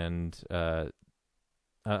 and I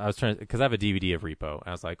was trying because I have a DVD of Repo.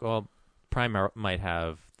 I was like, well, Prime might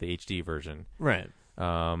have the HD version, right?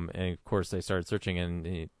 And of course, I started searching,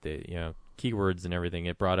 and the keywords and everything.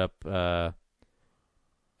 It brought up the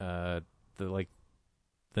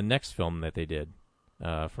next film that they did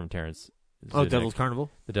from Terrence. Oh, Devil's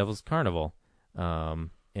Carnival. The Devil's Carnival,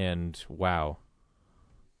 and wow.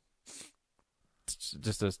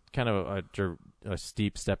 Just a kind of a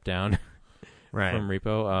steep step down right. from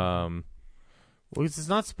Repo. Well, it's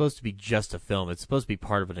not supposed to be just a film. It's supposed to be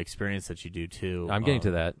part of an experience that you do too. I'm getting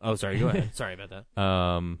to that. Oh, sorry. Go ahead. Sorry about that.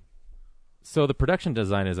 So the production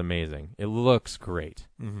design is amazing. It looks great.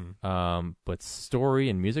 Mm-hmm. But story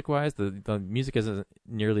and music-wise, the music isn't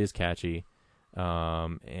nearly as catchy.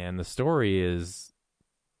 And the story is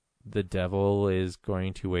the devil is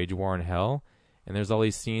going to wage war in hell, and there's all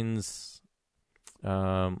these scenes.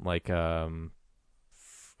 What's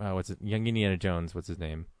it? Young Indiana Jones. What's his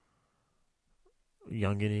name?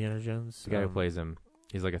 Young Indiana Jones. The guy who plays him.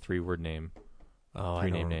 He's like a 3-word name. Oh,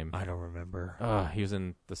 name. I don't remember. He was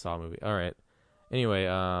in the Saw movie. All right. Anyway,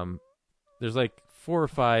 there's like 4 or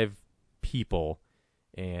 5 people,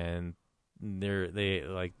 and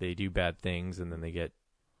they do bad things, and then they get.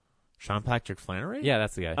 Sean Patrick Flannery? Yeah,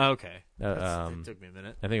 that's the guy. Oh, okay. It took me a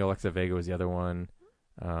minute. I think Alexa Vega was the other one.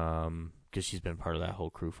 Because she's been part of that whole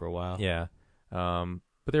crew for a while. Yeah.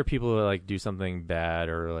 But there are people who like do something bad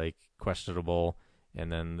or like questionable, and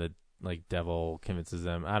then the like devil convinces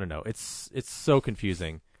them. I don't know. It's so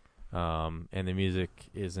confusing, and the music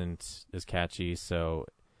isn't as catchy. So,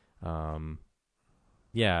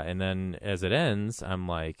 yeah. And then as it ends, I'm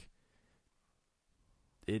like,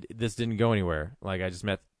 this didn't go anywhere. Like I just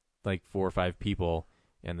met like 4 or 5 people,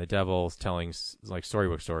 and the devil's telling like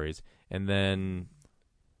storybook stories, and then.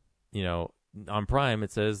 On Prime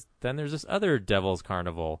it says then there's this other Devil's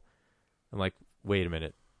Carnival. I'm like, wait a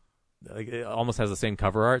minute. Like it almost has the same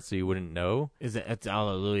cover art, so you wouldn't know. It's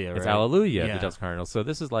Alleluia, right? It's Alleluia, yeah. The Devil's Carnival. So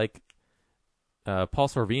this is like Paul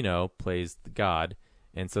Sorvino plays the God,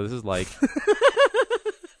 and so this is like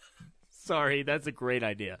Sorry, that's a great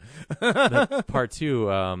idea. Part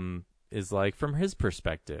 2 is like from his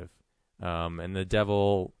perspective. And the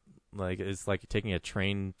devil like is like taking a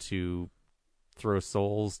train to throw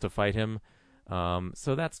souls to fight him,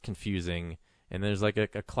 so that's confusing. And there's like a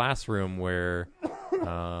classroom where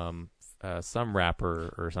some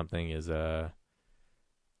rapper or something is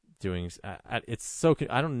doing. It's so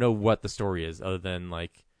I don't know what the story is other than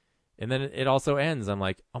like, and then it also ends. I'm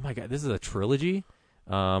like, oh my god, this is a trilogy.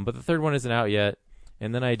 But the third one isn't out yet.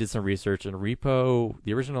 And then I did some research, and Repo,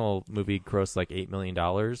 the original movie, grossed like $8 million.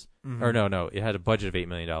 Mm-hmm. Or no, it had a budget of $8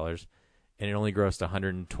 million. And it only grossed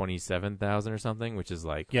 127,000 or something, which is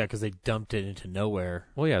like because they dumped it into nowhere.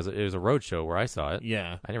 Well, yeah, it was a road show where I saw it.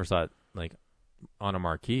 Yeah, I never saw it like on a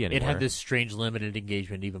marquee anymore. It had this strange limited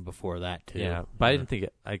engagement even before that too. Yeah, but I didn't think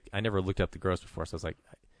I never looked up the gross before, so I was like,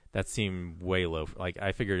 that seemed way low. Like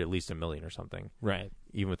I figured at least $1 million or something, right?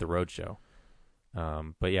 Even with the road show.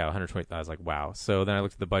 But yeah, 120. I was like, wow. So then I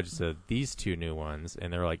looked at the budgets of these 2 new ones,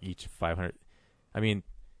 and they're like each 500. I mean,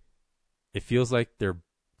 it feels like they're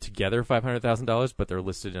together $500,000, but they're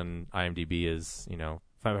listed on IMDb as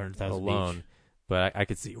 500,000 alone. each. But I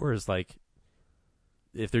could see whereas like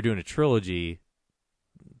if they're doing a trilogy,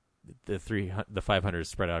 the 500 is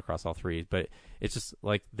spread out across all 3. But it's just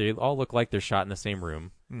like they all look like they're shot in the same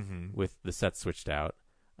room with the sets switched out.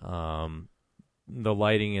 The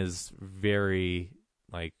lighting is very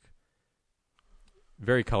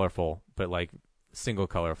colorful, but like single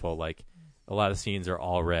colorful. Like a lot of scenes are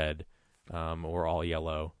all red. Or all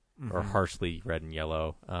yellow, or harshly red and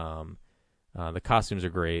yellow. The costumes are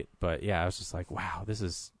great, but yeah, I was just like, wow, this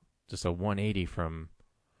is just a 180 from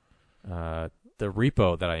the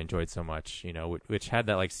Repo that I enjoyed so much, which had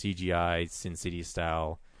that like CGI Sin City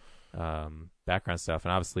style background stuff,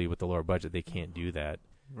 and obviously with the lower budget, they can't do that.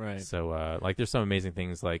 Right. So like, there's some amazing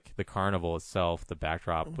things like the carnival itself, the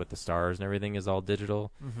backdrop with the stars and everything is all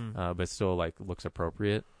digital, but still like looks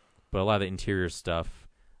appropriate. But a lot of the interior stuff.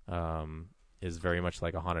 Is very much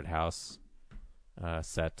like a haunted house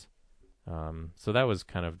set. So that was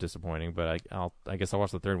kind of disappointing, but I guess I'll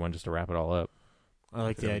watch the third one just to wrap it all up. I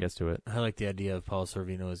like the gets to it. I like the idea of Paul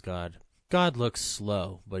Sorvino as God. God looks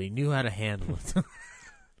slow, but he knew how to handle it.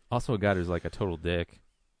 Also a God who's like a total dick.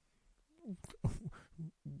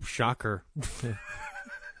 Shocker.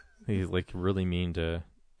 He's like really mean to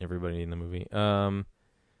everybody in the movie. Then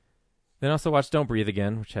I also watched Don't Breathe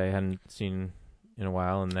again, which I hadn't seen in a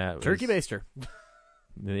while, and that Turkey Baster.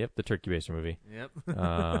 Yep, the Turkey Baster movie. Yep.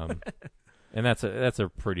 And that's a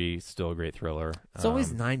pretty still great thriller. It's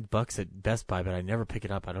always $9 at Best Buy, but I never pick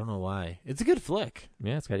it up. I don't know why. It's a good flick.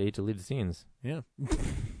 Yeah, it's got 8 deleted scenes. Yeah.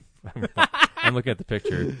 I'm looking at the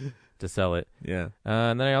picture to sell it. Yeah.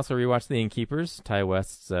 And then I also rewatched The Innkeepers, Ty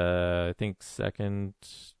West's, I think, second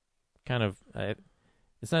kind of.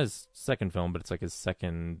 It's not his second film, but it's like his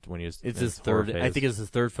second when he was. It's in his horror third. phase. I think it's his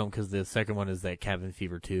third film because the second one is that Cabin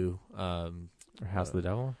Fever 2. Or House of the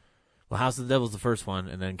Devil. Well, House of the Devil's the first one,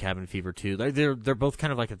 and then Cabin Fever 2. They're both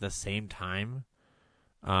kind of like at the same time.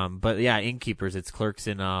 But yeah, Innkeepers. It's clerks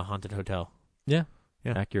in a haunted hotel. Yeah.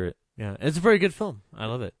 Yeah. Accurate. Yeah, it's a very good film. I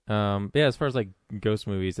love it. Yeah, as far as like ghost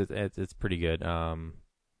movies, it's pretty good. I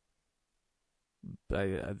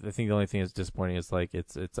think the only thing that's disappointing is like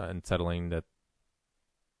it's unsettling that.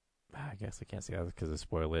 I guess I can't say that because I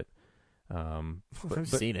spoil it. I've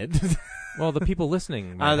seen it. Well, the people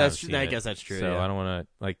listening. That's true. I guess that's true. So yeah. I don't want to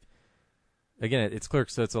like. Again, it's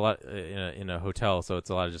Clerks, so it's a lot in a hotel, so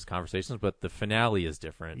it's a lot of just conversations. But the finale is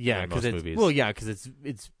different. Yeah, because it's movies. well, yeah, because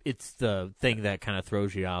it's the thing that kind of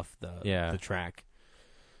throws you off the track.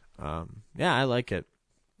 Yeah, I like it.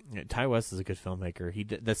 Yeah, Ty West is a good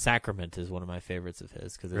filmmaker. The Sacrament is one of my favorites of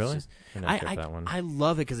his because Really? just I never that one. I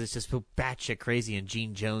love it because it's just so batshit crazy, and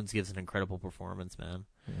Gene Jones gives an incredible performance, man.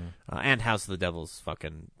 Mm-hmm. And House of the Devil's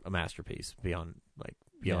fucking a masterpiece beyond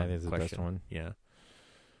Yeah, it is the question. best one. Yeah.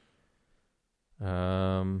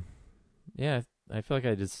 Yeah, I feel like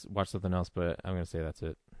I just watched something else, but I'm gonna say that's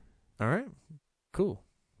it. All right. Cool.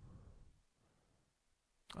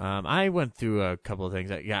 I went through a couple of things.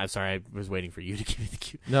 I'm sorry. I was waiting for you to give me the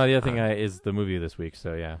cue. No, the other thing is the movie this week.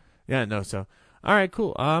 So yeah. Yeah. No. So. All right.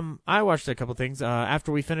 Cool. I watched a couple things.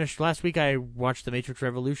 After we finished last week, I watched The Matrix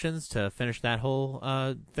Revolutions to finish that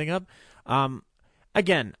whole thing up.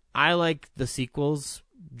 Again, I like the sequels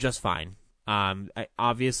just fine.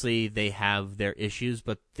 Obviously they have their issues,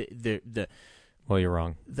 but the Well, you're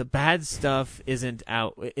wrong. The bad stuff isn't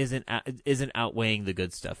outweighing the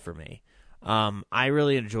good stuff for me. I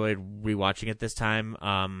really enjoyed rewatching it this time.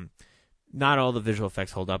 Not all the visual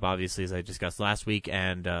effects hold up, obviously, as I discussed last week,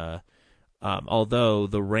 and although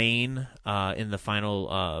the rain in the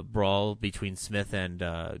final brawl between Smith and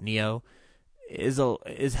Neo is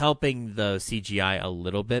helping the CGI a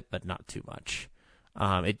little bit, but not too much.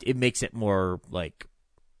 It makes it more like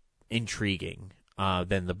intriguing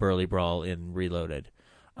than the Burly Brawl in Reloaded,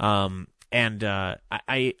 and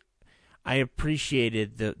I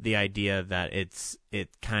appreciated the idea that it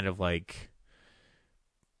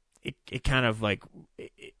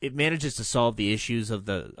manages to solve the issues of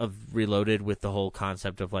Reloaded with the whole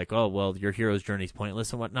concept of like, oh well, your hero's journey is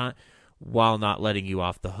pointless and whatnot, while not letting you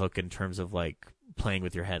off the hook in terms of like playing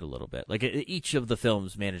with your head a little bit. Like each of the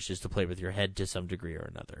films manages to play with your head to some degree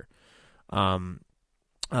or another.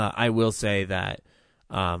 I will say that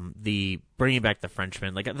the bringing back the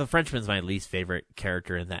Frenchman, like the Frenchman's my least favorite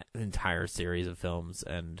character in that entire series of films,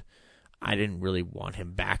 and I didn't really want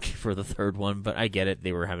him back for the third one, but I get it.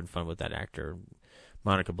 They were having fun with that actor.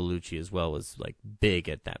 Monica Bellucci as well was like big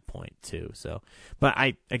at that point too. So, but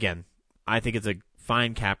I think it's a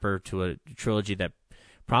fine capper to a trilogy that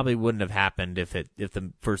probably wouldn't have happened if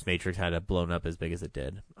the first Matrix had blown up as big as it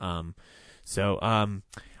did.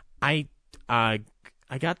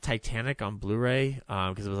 I got Titanic on Blu-ray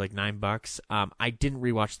because it was like $9. I didn't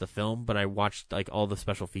rewatch the film, but I watched like all the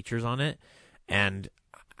special features on it, and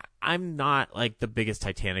I'm not like the biggest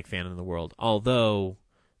Titanic fan in the world. Although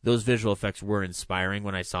those visual effects were inspiring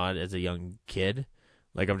when I saw it as a young kid.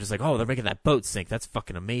 Like I'm just like, oh, they're making that boat sink. That's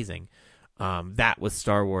fucking amazing. That with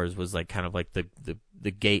Star Wars was like kind of like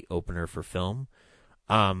the gate opener for film.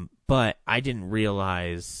 But I didn't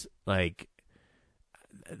realize like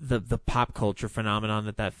the pop culture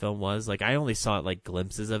phenomenon that film was. Like I only saw it like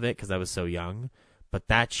glimpses of it because I was so young, but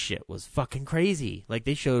that shit was fucking crazy. Like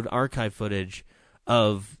they showed archive footage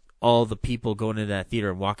of all the people going into that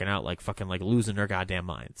theater and walking out like fucking like losing their goddamn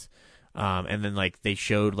minds. And then like they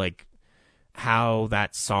showed like how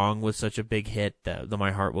that song was such a big hit, the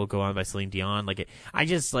My Heart Will Go On by Celine Dion. Like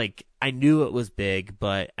I knew it was big,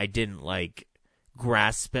 but I didn't like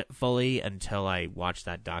grasp it fully until I watched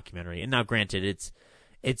that documentary. And now granted,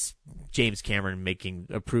 it's James Cameron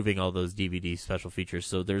approving all those DVD special features,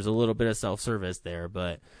 so there's a little bit of self-service there,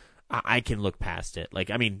 but I can look past it. Like,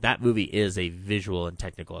 I mean, that movie is a visual and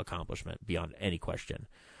technical accomplishment beyond any question.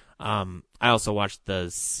 I also watched the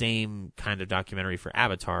same kind of documentary for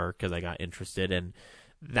Avatar because I got interested, and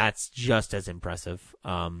that's just as impressive.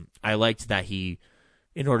 I liked that he,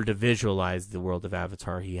 in order to visualize the world of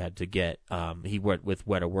Avatar, he had to get he went with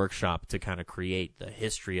Weta Workshop to kind of create the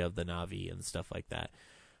history of the Na'vi and stuff like that.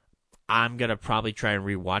 I'm gonna probably try and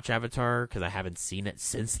rewatch Avatar because I haven't seen it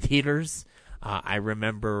since theaters. I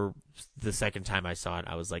remember the second time I saw it,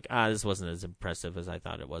 I was like, this wasn't as impressive as I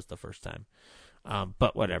thought it was the first time.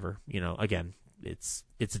 But whatever, again, it's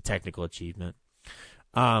a technical achievement.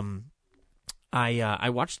 I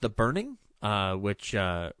watched The Burning, which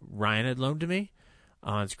Ryan had loaned to me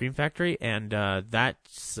on Scream Factory, and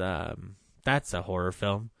that's a horror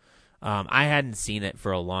film. I hadn't seen it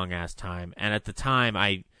for a long ass time, and at the time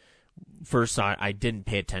I first saw it, I didn't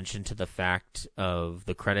pay attention to the fact of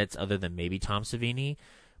the credits other than maybe Tom Savini.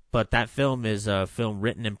 But that film is a film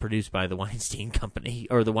written and produced by the Weinstein Company,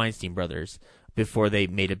 or the Weinstein brothers, before they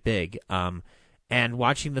made it big. And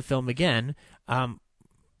watching the film again,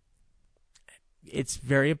 it's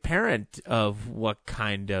very apparent of what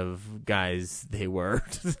kind of guys they were.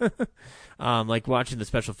 Like watching the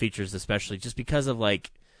special features, especially just because of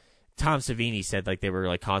like Tom Savini said, like they were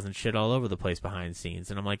like causing shit all over the place behind the scenes,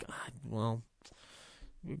 and I'm like, well,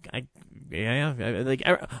 like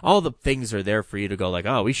all the things are there for you to go like,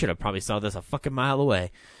 oh, we should have probably saw this a fucking mile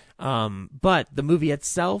away. But the movie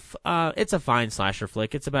itself, it's a fine slasher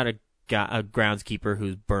flick. It's about a groundskeeper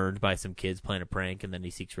who's burned by some kids playing a prank, and then he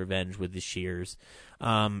seeks revenge with his shears.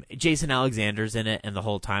 Jason Alexander's in it, and the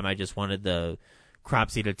whole time I just wanted the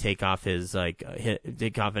Cropsey to take off his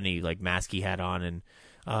take off any like mask he had on and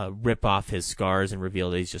rip off his scars and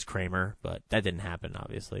reveal that he's just Kramer, but that didn't happen,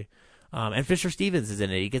 obviously. And Fisher Stevens is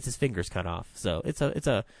in it. He gets his fingers cut off, so it's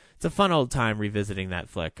a fun old time revisiting that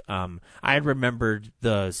flick. I had remembered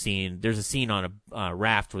the scene. There's a scene on a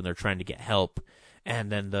raft when they're trying to get help,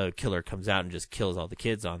 and then the killer comes out and just kills all the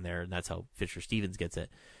kids on there, and that's how Fisher Stevens gets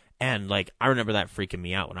it. And like I remember that freaking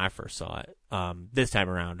me out when I first saw it. This time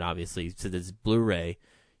around, obviously, to this Blu-ray,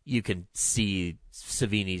 you can see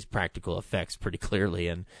Savini's practical effects pretty clearly,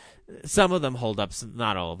 and some of them hold up,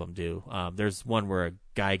 not all of them do. There's one where a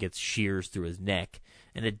guy gets shears through his neck,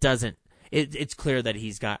 and it doesn't. It's clear that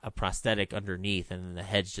he's got a prosthetic underneath, and the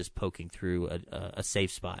head's just poking through a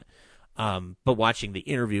safe spot. But watching the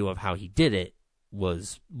interview of how he did it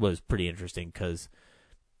was pretty interesting, because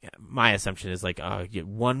my assumption is like,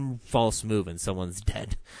 one false move and someone's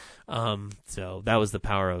dead. So that was the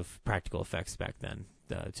power of practical effects back then,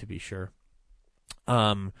 to be sure.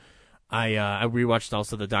 I rewatched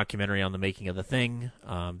also the documentary on the making of The Thing.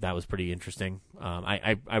 That was pretty interesting.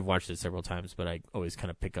 I've watched it several times, but I always kind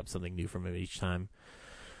of pick up something new from it each time.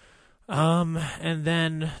 And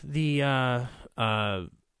then the I'm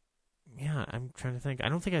trying to think. I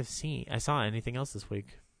don't think I saw anything else this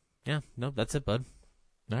week. Yeah, no, that's it, bud.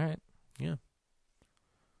 All right. Yeah.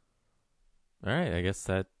 All right, I guess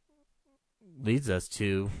that leads us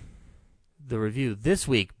to the review. This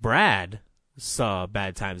week, Brad saw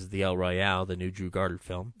Bad Times at the El Royale, the new Drew Goddard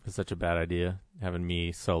film. It's such a bad idea, having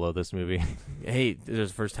me solo this movie. Hey,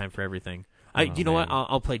 there's a first time for everything. You know what?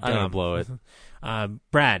 I'll play dumb. I'm going to blow it.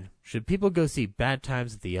 Brad, should people go see Bad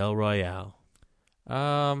Times at the El Royale?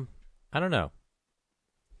 I don't know.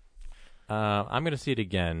 I'm going to see it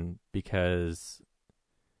again because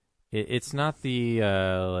it's not the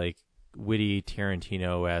like witty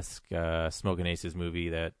Tarantino-esque Smoking Aces movie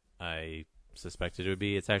that I suspected it would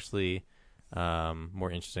be. It's actually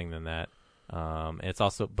more interesting than that. It's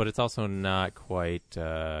also not quite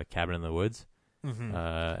Cabin in the Woods. Mm-hmm.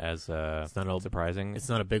 As it's not surprising. It's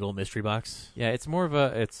not a big old mystery box. Yeah, it's more of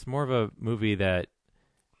a movie that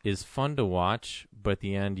is fun to watch, but at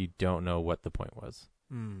the end you don't know what the point was,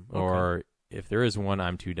 okay. Or if there is one,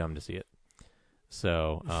 I'm too dumb to see it.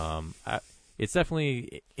 So it's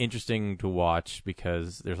definitely interesting to watch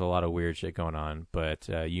because there's a lot of weird shit going on. But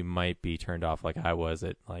you might be turned off like I was.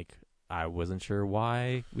 I wasn't sure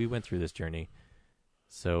why we went through this journey.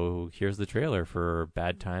 So here's the trailer for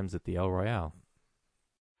Bad Times at the El Royale.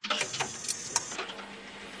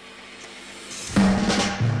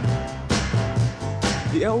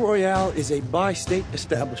 The El Royale is a bi-state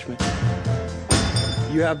establishment.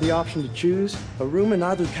 You have the option to choose a room in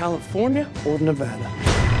either California or Nevada.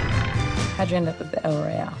 How'd you end up at the El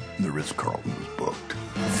Royale? The Ritz-Carlton was booked.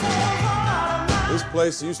 This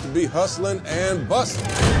place used to be hustling and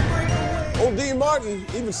bustling. Old Dean Martin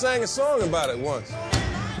even sang a song about it once.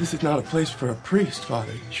 This is not a place for a priest,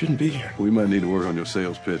 Father. You shouldn't be here. We might need to work on your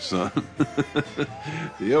sales pitch, son.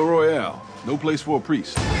 The El Royale, no place for a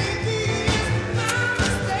priest.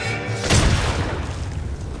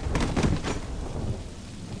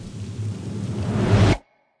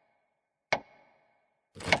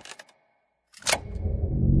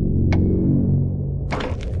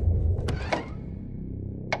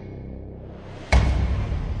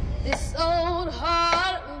 old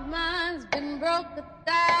heart of mine's been broke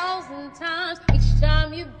 1,000 times. Each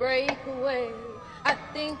time you break away, I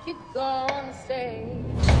think you're gonna stay.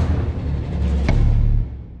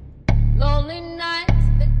 Lonely nights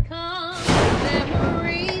that come,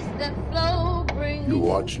 memories that flow, bring You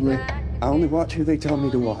watch me? I only watch who they tell me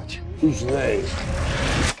to watch. Who's they?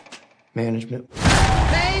 Management.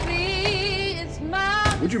 Baby, it's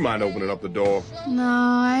my Would you mind opening up the door? No,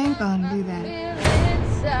 I ain't gonna do that.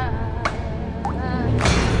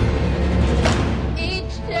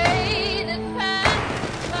 Each day that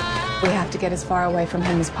passes by. We have to get as far away from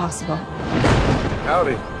him as possible.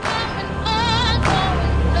 Howdy.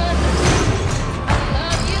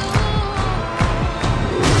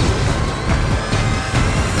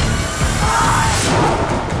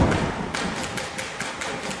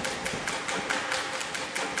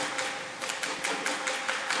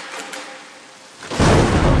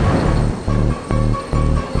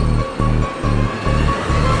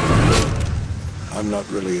 I'm not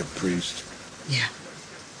really a priest. Yeah.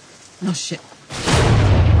 No shit.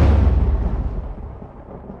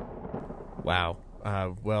 Wow.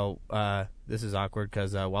 This is awkward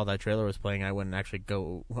because while that trailer was playing, I went to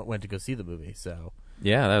go see the movie. So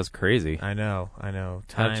Yeah, that was crazy. I know.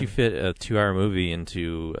 How did you fit a 2-hour movie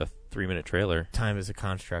into a 3-minute trailer? Time is a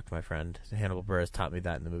construct, my friend. Hannibal Buress taught me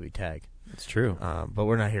that in the movie Tag. It's true. But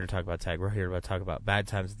we're not here to talk about Tag. We're here to talk about Bad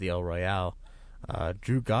Times at the El Royale.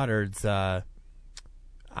 Drew Goddard's.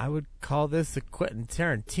 I would call this a Quentin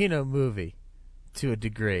Tarantino movie, to a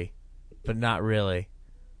degree, but not really.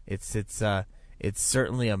 It's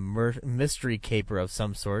certainly a mystery caper of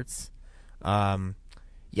some sorts. Yeah.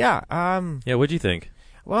 What'd you think?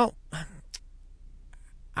 Well,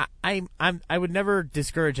 I would never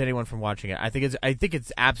discourage anyone from watching it. I think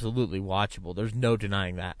it's absolutely watchable. There's no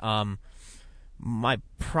denying that. My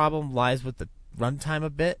problem lies with the runtime a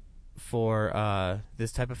bit for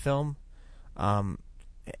this type of film.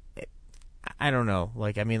 I don't know.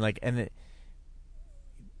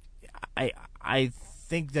 I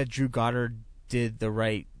think that Drew Goddard did the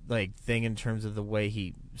right thing in terms of the way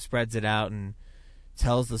he spreads it out and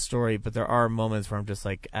tells the story, but there are moments where I'm just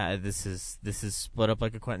like, this is split up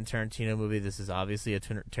like a Quentin Tarantino movie. This is obviously a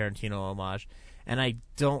Tarantino homage, and I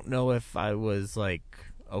don't know if I was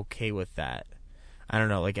okay with that. I don't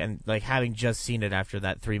know, having just seen it after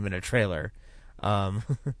that 3-minute trailer.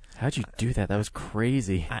 How'd you do that? That was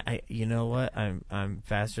crazy. You know what? I'm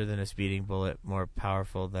faster than a speeding bullet, more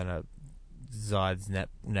powerful than a Zod's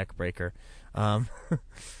neck breaker. No.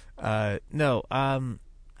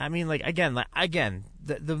 I mean, again,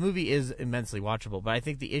 the movie is immensely watchable, but I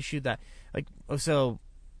think the issue that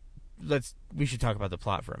we should talk about the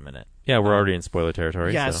plot for a minute. Yeah, we're already in spoiler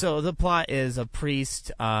territory. Yeah, so the plot is a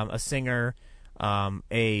priest, a singer,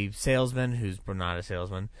 a salesman who's not a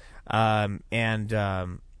salesman, and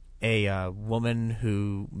a woman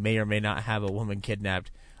who may or may not have a woman kidnapped,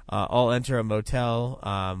 all enter a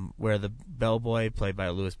motel where the bellboy, played by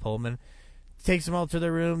Lewis Pullman, takes them all to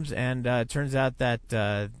their rooms, and turns out that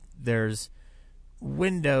there's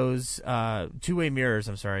windows, two-way mirrors,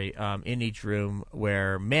 in each room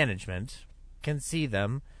where management can see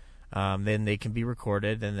them. Then they can be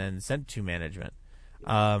recorded and then sent to management.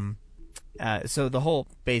 So the whole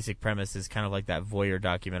basic premise is kind of like that voyeur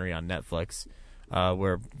documentary on Netflix,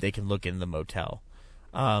 where they can look in the motel.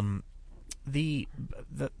 The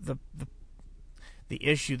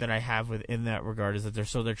issue that I have in that regard is that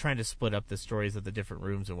they're trying to split up the stories of the different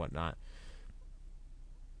rooms and whatnot.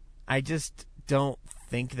 I just don't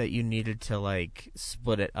think that you needed to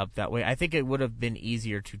split it up that way. I think it would have been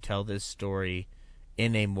easier to tell this story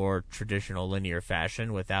in a more traditional linear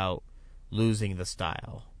fashion without losing the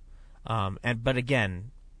style. But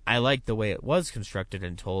again, I like the way it was constructed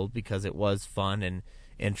and told because it was fun and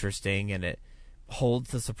interesting, and it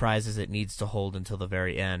holds the surprises it needs to hold until the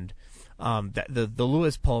very end. The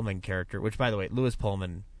Lewis Pullman character, which, by the way, Lewis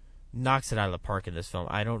Pullman knocks it out of the park in this film.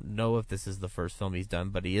 I don't know if this is the first film he's done,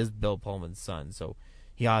 but he is Bill Pullman's son, so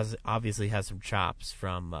he obviously has some chops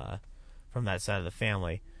from that side of the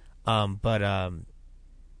family. Or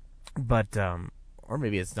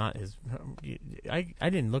maybe it's not his. I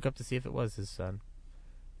didn't look up to see if it was his son,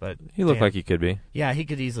 but he looked like he could be. Yeah, he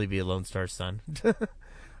could easily be a Lone Star's son.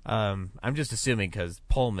 I'm just assuming because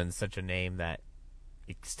Pullman's such a name that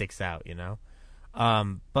it sticks out, you know.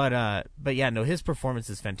 But yeah, no, his performance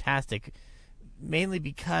is fantastic, mainly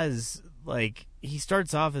because he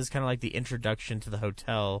starts off as kind of like the introduction to the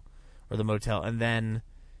hotel or the motel, and then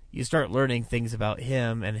you start learning things about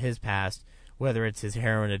him and his past, whether it's his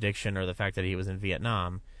heroin addiction or the fact that he was in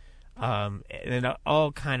Vietnam. And it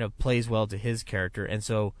all kind of plays well to his character, and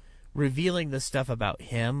so revealing the stuff about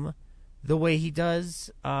him the way he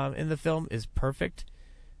does in the film is perfect.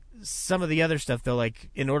 Some of the other stuff, though, like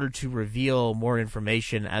in order to reveal more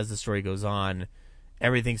information as the story goes on,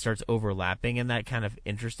 everything starts overlapping in that kind of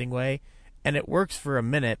interesting way. And it works for a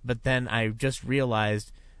minute, but then I just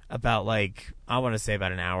realized about, like, I want to say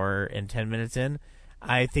about an hour and 10 minutes in,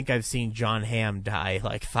 I think I've seen John Hamm die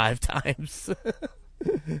like 5 times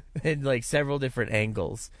in like several different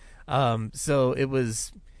angles. So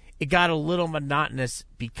it got a little monotonous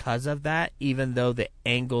because of that, even though the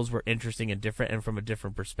angles were interesting and different and from a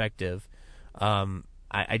different perspective.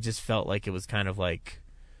 I just felt like it was kind of like,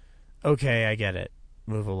 okay, I get it.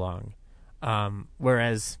 Move along.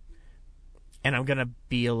 Whereas, and I'm going to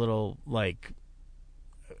be a little like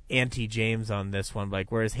anti-James on this one,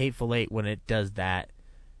 like, whereas Hateful Eight, when it does that,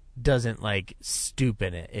 doesn't like stoop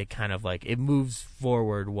in it. It kind of like, it moves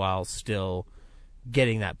forward while still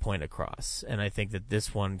getting that point across. And I think that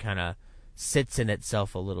this one kind of sits in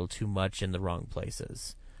itself a little too much in the wrong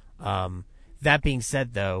places. That being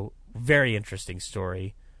said, though, very interesting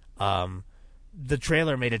story. The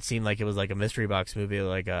trailer made it seem like it was like a mystery box movie,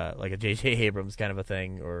 like a J.J. Abrams kind of a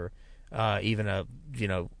thing, or even a,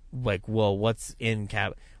 like, well, what's in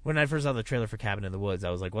when I first saw the trailer for Cabin in the Woods, I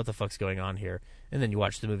was like, what the fuck's going on here? And then you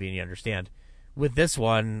watch the movie and you understand. With this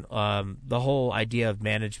one, the whole idea of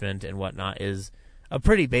management and whatnot is a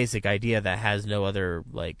pretty basic idea that has no other,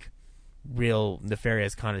 like, real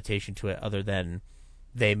nefarious connotation to it other than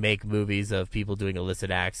they make movies of people doing illicit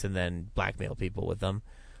acts and then blackmail people with them.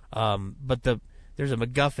 But there's a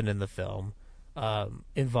MacGuffin in the film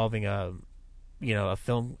involving a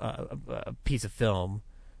piece of film,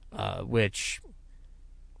 which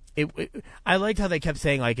I liked how they kept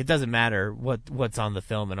saying, like, it doesn't matter what's on the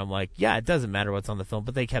film, and I'm like, yeah, it doesn't matter what's on the film,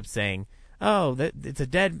 but they kept saying, oh, it's a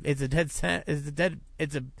dead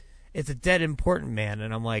important man,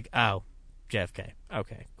 and I'm like, oh, JFK,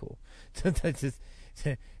 okay, cool.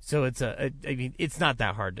 So I mean, it's not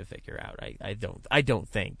that hard to figure out. I don't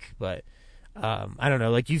think, but I don't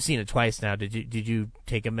know. Like, you've seen it twice now. Did you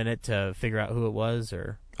take a minute to figure out who it was,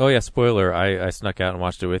 or? Oh yeah, spoiler. I snuck out and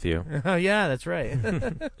watched it with you. Oh yeah, that's right.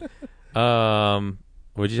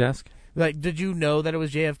 What'd you ask? Like, did you know that it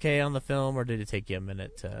was JFK on the film, or did it take you a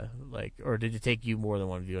minute to, like, or did it take you more than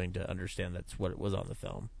one viewing to understand that's what it was on the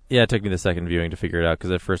film? Yeah, it took me the second viewing to figure it out,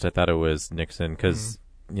 because at first I thought it was Nixon, because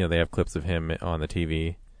they have clips of him on the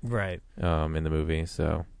TV, right? In the movie.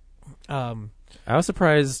 So, I was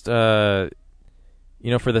surprised. For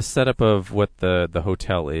the setup of what the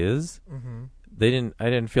hotel is, I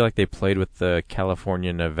didn't feel like they played with the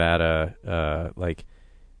California, Nevada,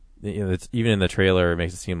 it's, even in the trailer, it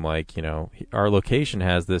makes it seem like, our location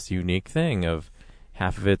has this unique thing of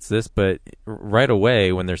half of it's this, but right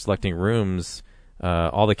away when they're selecting rooms,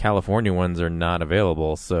 all the California ones are not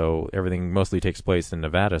available, so everything mostly takes place in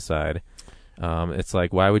Nevada side. It's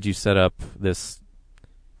like, why would you set up this,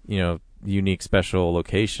 unique special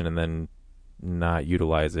location and then not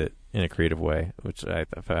utilize it in a creative way, which I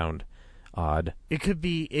found odd. It could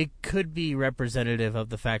be representative of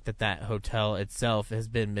the fact that hotel itself has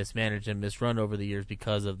been mismanaged and misrun over the years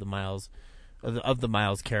because of the Miles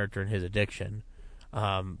character and his addiction.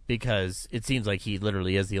 Because it seems like he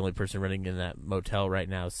literally is the only person running in that motel right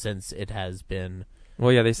now since it has been.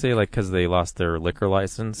 Well, yeah, they say because they lost their liquor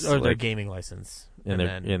license or their gaming license, in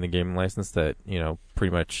the gaming license, that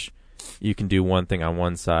pretty much you can do one thing on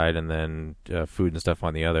one side and then food and stuff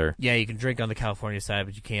on the other. Yeah, you can drink on the California side,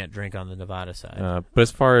 but you can't drink on the Nevada side. But as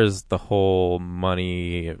far as the whole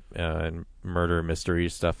money and murder mystery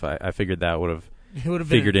stuff, I figured that would have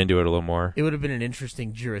figured into it a little more. It would have been an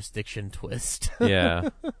interesting jurisdiction twist. Yeah.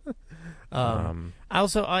 I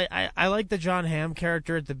like the John Hamm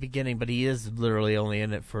character at the beginning, but he is literally only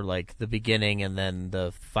in it for like the beginning and then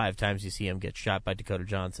the 5 times you see him get shot by Dakota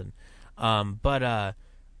Johnson. But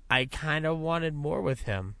I kind of wanted more with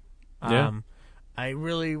him. I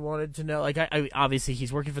really wanted to know, like, I obviously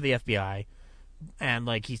he's working for the FBI, and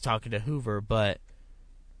like he's talking to Hoover, but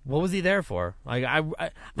what was he there for? Like,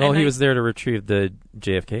 he was there to retrieve the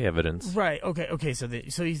JFK evidence. Right. Okay. So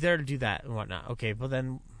he's there to do that and whatnot. Okay, but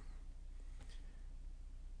then,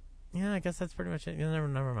 yeah, I guess that's pretty much it.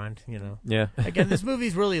 Never mind. Yeah. Again, this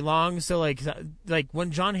movie's really long, so like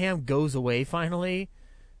when John Hamm goes away finally,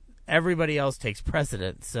 everybody else takes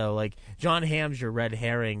precedence. So, like, John Hamm's your red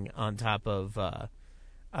herring on top of the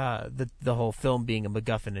whole film being a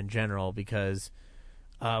MacGuffin in general, because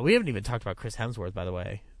we haven't even talked about Chris Hemsworth, by the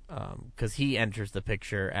way, because he enters the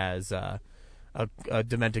picture as a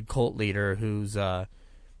demented cult leader who's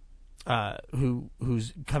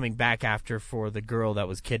coming back for the girl that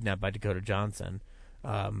was kidnapped by Dakota Johnson.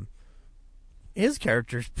 his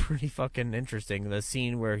character's pretty fucking interesting. The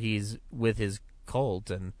scene where he's with his cult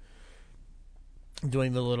and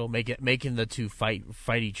doing the little making the two fight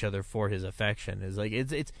each other for his affection is like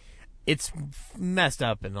it's messed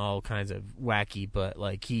up and all kinds of wacky, but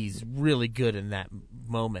like he's really good in that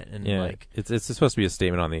moment. And like it's supposed to be a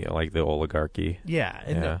statement on the oligarchy.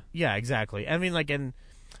 Yeah, exactly. I mean, like, and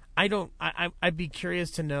I'd be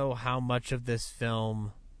curious to know how much of this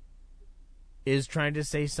film is trying to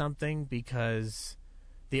say something, because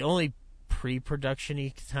the only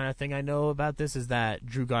pre-production-y kind of thing I know about this is that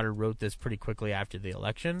Drew Goddard wrote this pretty quickly after the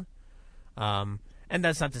election. And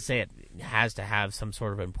that's not to say it has to have some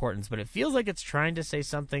sort of importance, but it feels like it's trying to say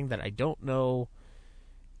something that I don't know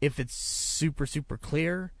if it's super, super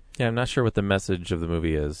clear. Yeah, I'm not sure what the message of the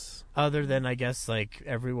movie is. Other than, I guess, like,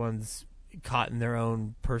 everyone's caught in their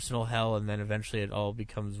own personal hell, and then eventually it all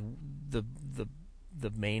becomes the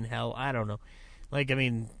main hell. I don't know. Like, I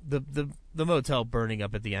mean, the motel burning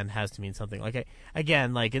up at the end has to mean something. Like,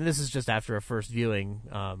 again, like, and this is just after a first viewing,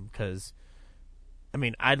 because, I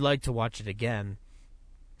mean, I'd like to watch it again.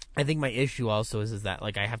 I think my issue also is that,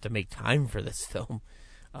 like, I have to make time for this film,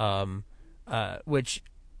 which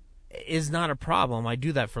is not a problem. I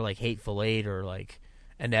do that for, like, Hateful Eight or, like,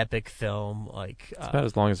 an epic film. Like, it's about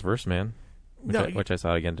as long as First Man, which I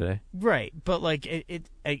saw again today. Right, but, like,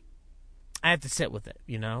 I have to sit with it,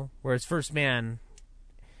 you know? Whereas First Man,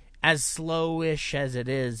 as slowish as it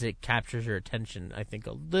is, it captures your attention, I think,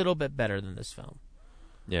 a little bit better than this film.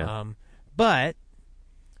 Yeah. But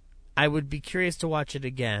I would be curious to watch it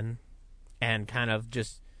again and kind of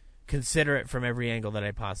just consider it from every angle that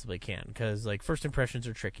I possibly can, because, like, first impressions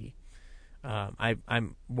are tricky.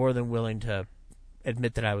 I'm more than willing to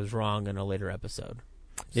admit that I was wrong in a later episode.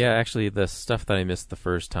 So. Yeah, actually, the stuff that I missed the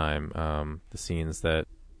first time, the scenes that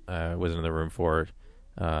I wasn't in the room for,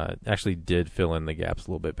 actually did fill in the gaps a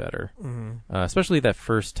little bit better. Mm-hmm. Especially that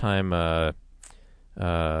first time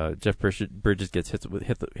Jeff Bridges gets hit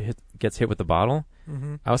with the bottle.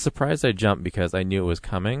 Mm-hmm. I was surprised I jumped because I knew it was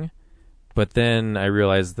coming, but then I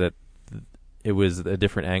realized that it was a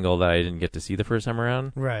different angle that I didn't get to see the first time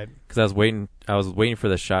around. Right. Because I was waiting for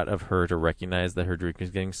the shot of her to recognize that her drink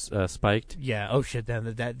is getting spiked. Yeah. Oh shit. Then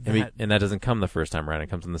and that doesn't come the first time around.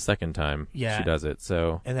 It comes in the second time. Yeah. She does it.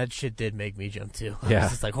 So. And that shit did make me jump too. Yeah. I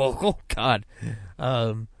was just like, oh god.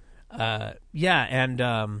 Yeah.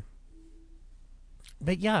 And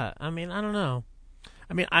but yeah, I mean, I don't know.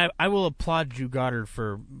 I mean, I will applaud Drew Goddard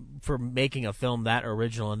for making a film that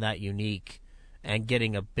original and that unique, and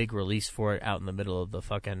getting a big release for it out in the middle of the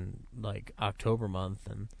fucking, like, October month.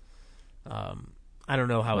 And I don't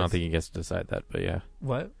know how. I don't think he gets to decide that, but yeah.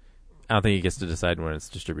 What? I don't think he gets to decide when it's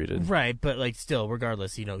distributed. Right, but, like, still,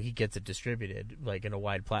 regardless, you know, he gets it distributed, like, in a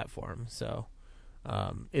wide platform. So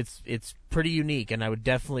it's pretty unique, and I would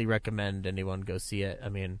definitely recommend anyone go see it. I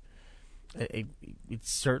mean, it's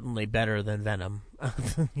certainly better than Venom.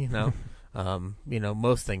 You know,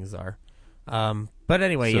 most things are. But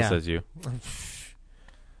anyway, so says you.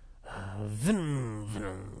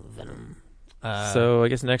 Venom. So I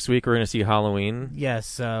guess next week we're going to see Halloween.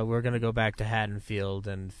 Yes, we're going to go back to Haddonfield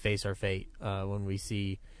and face our fate when we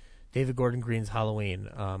see David Gordon Green's Halloween.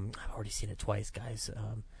 I've already seen it twice, guys.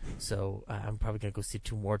 So I'm probably going to go see it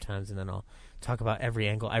 2 more times, and then I'll talk about every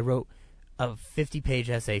angle. I wrote a 50-page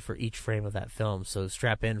essay for each frame of that film, so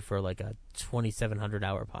strap in for like a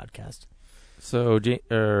 2,700-hour podcast. So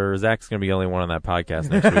Zach's going to be the only one on that podcast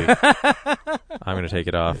next week. I'm going to take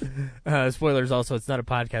it off. Spoilers also, it's not a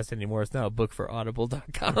podcast anymore. It's now a book for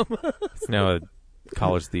audible.com. It's now a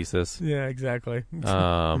college thesis. Yeah, exactly.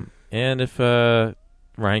 And if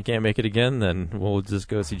Ryan can't make it again, then we'll just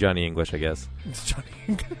go see Johnny English, I guess. It's Johnny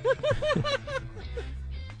English.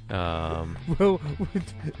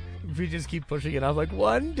 We just keep pushing it off, like,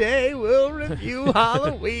 one day we'll review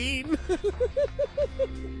Halloween.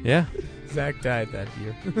 Yeah. Zach died that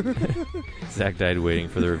year. Zach died waiting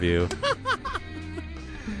for the review.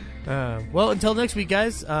 Well, until next week,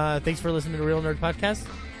 guys. Thanks for listening to the Real Nerd Podcast.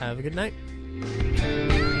 Have a good night.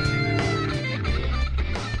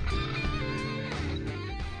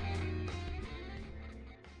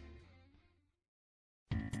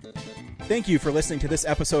 Thank you for listening to this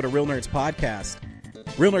episode of Real Nerds Podcast.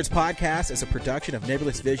 Real Nerds Podcast is a production of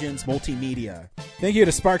Nebulous Visions Multimedia. Thank you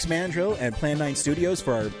to Sparks Mandrill and Plan 9 Studios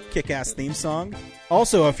for our kick-ass theme song.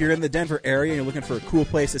 Also, if you're in the Denver area and you're looking for a cool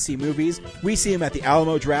place to see movies, we see them at the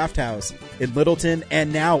Alamo Drafthouse in Littleton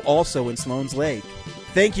and now also in Sloan's Lake.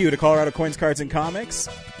 Thank you to Colorado Coins, Cards, and Comics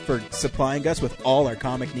for supplying us with all our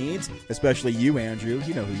comic needs, especially you, Andrew.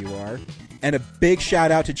 You know who you are. And a big shout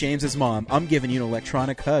out to James's mom. I'm giving you an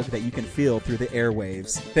electronic hug that you can feel through the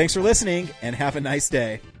airwaves. Thanks for listening, and have a nice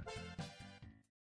day.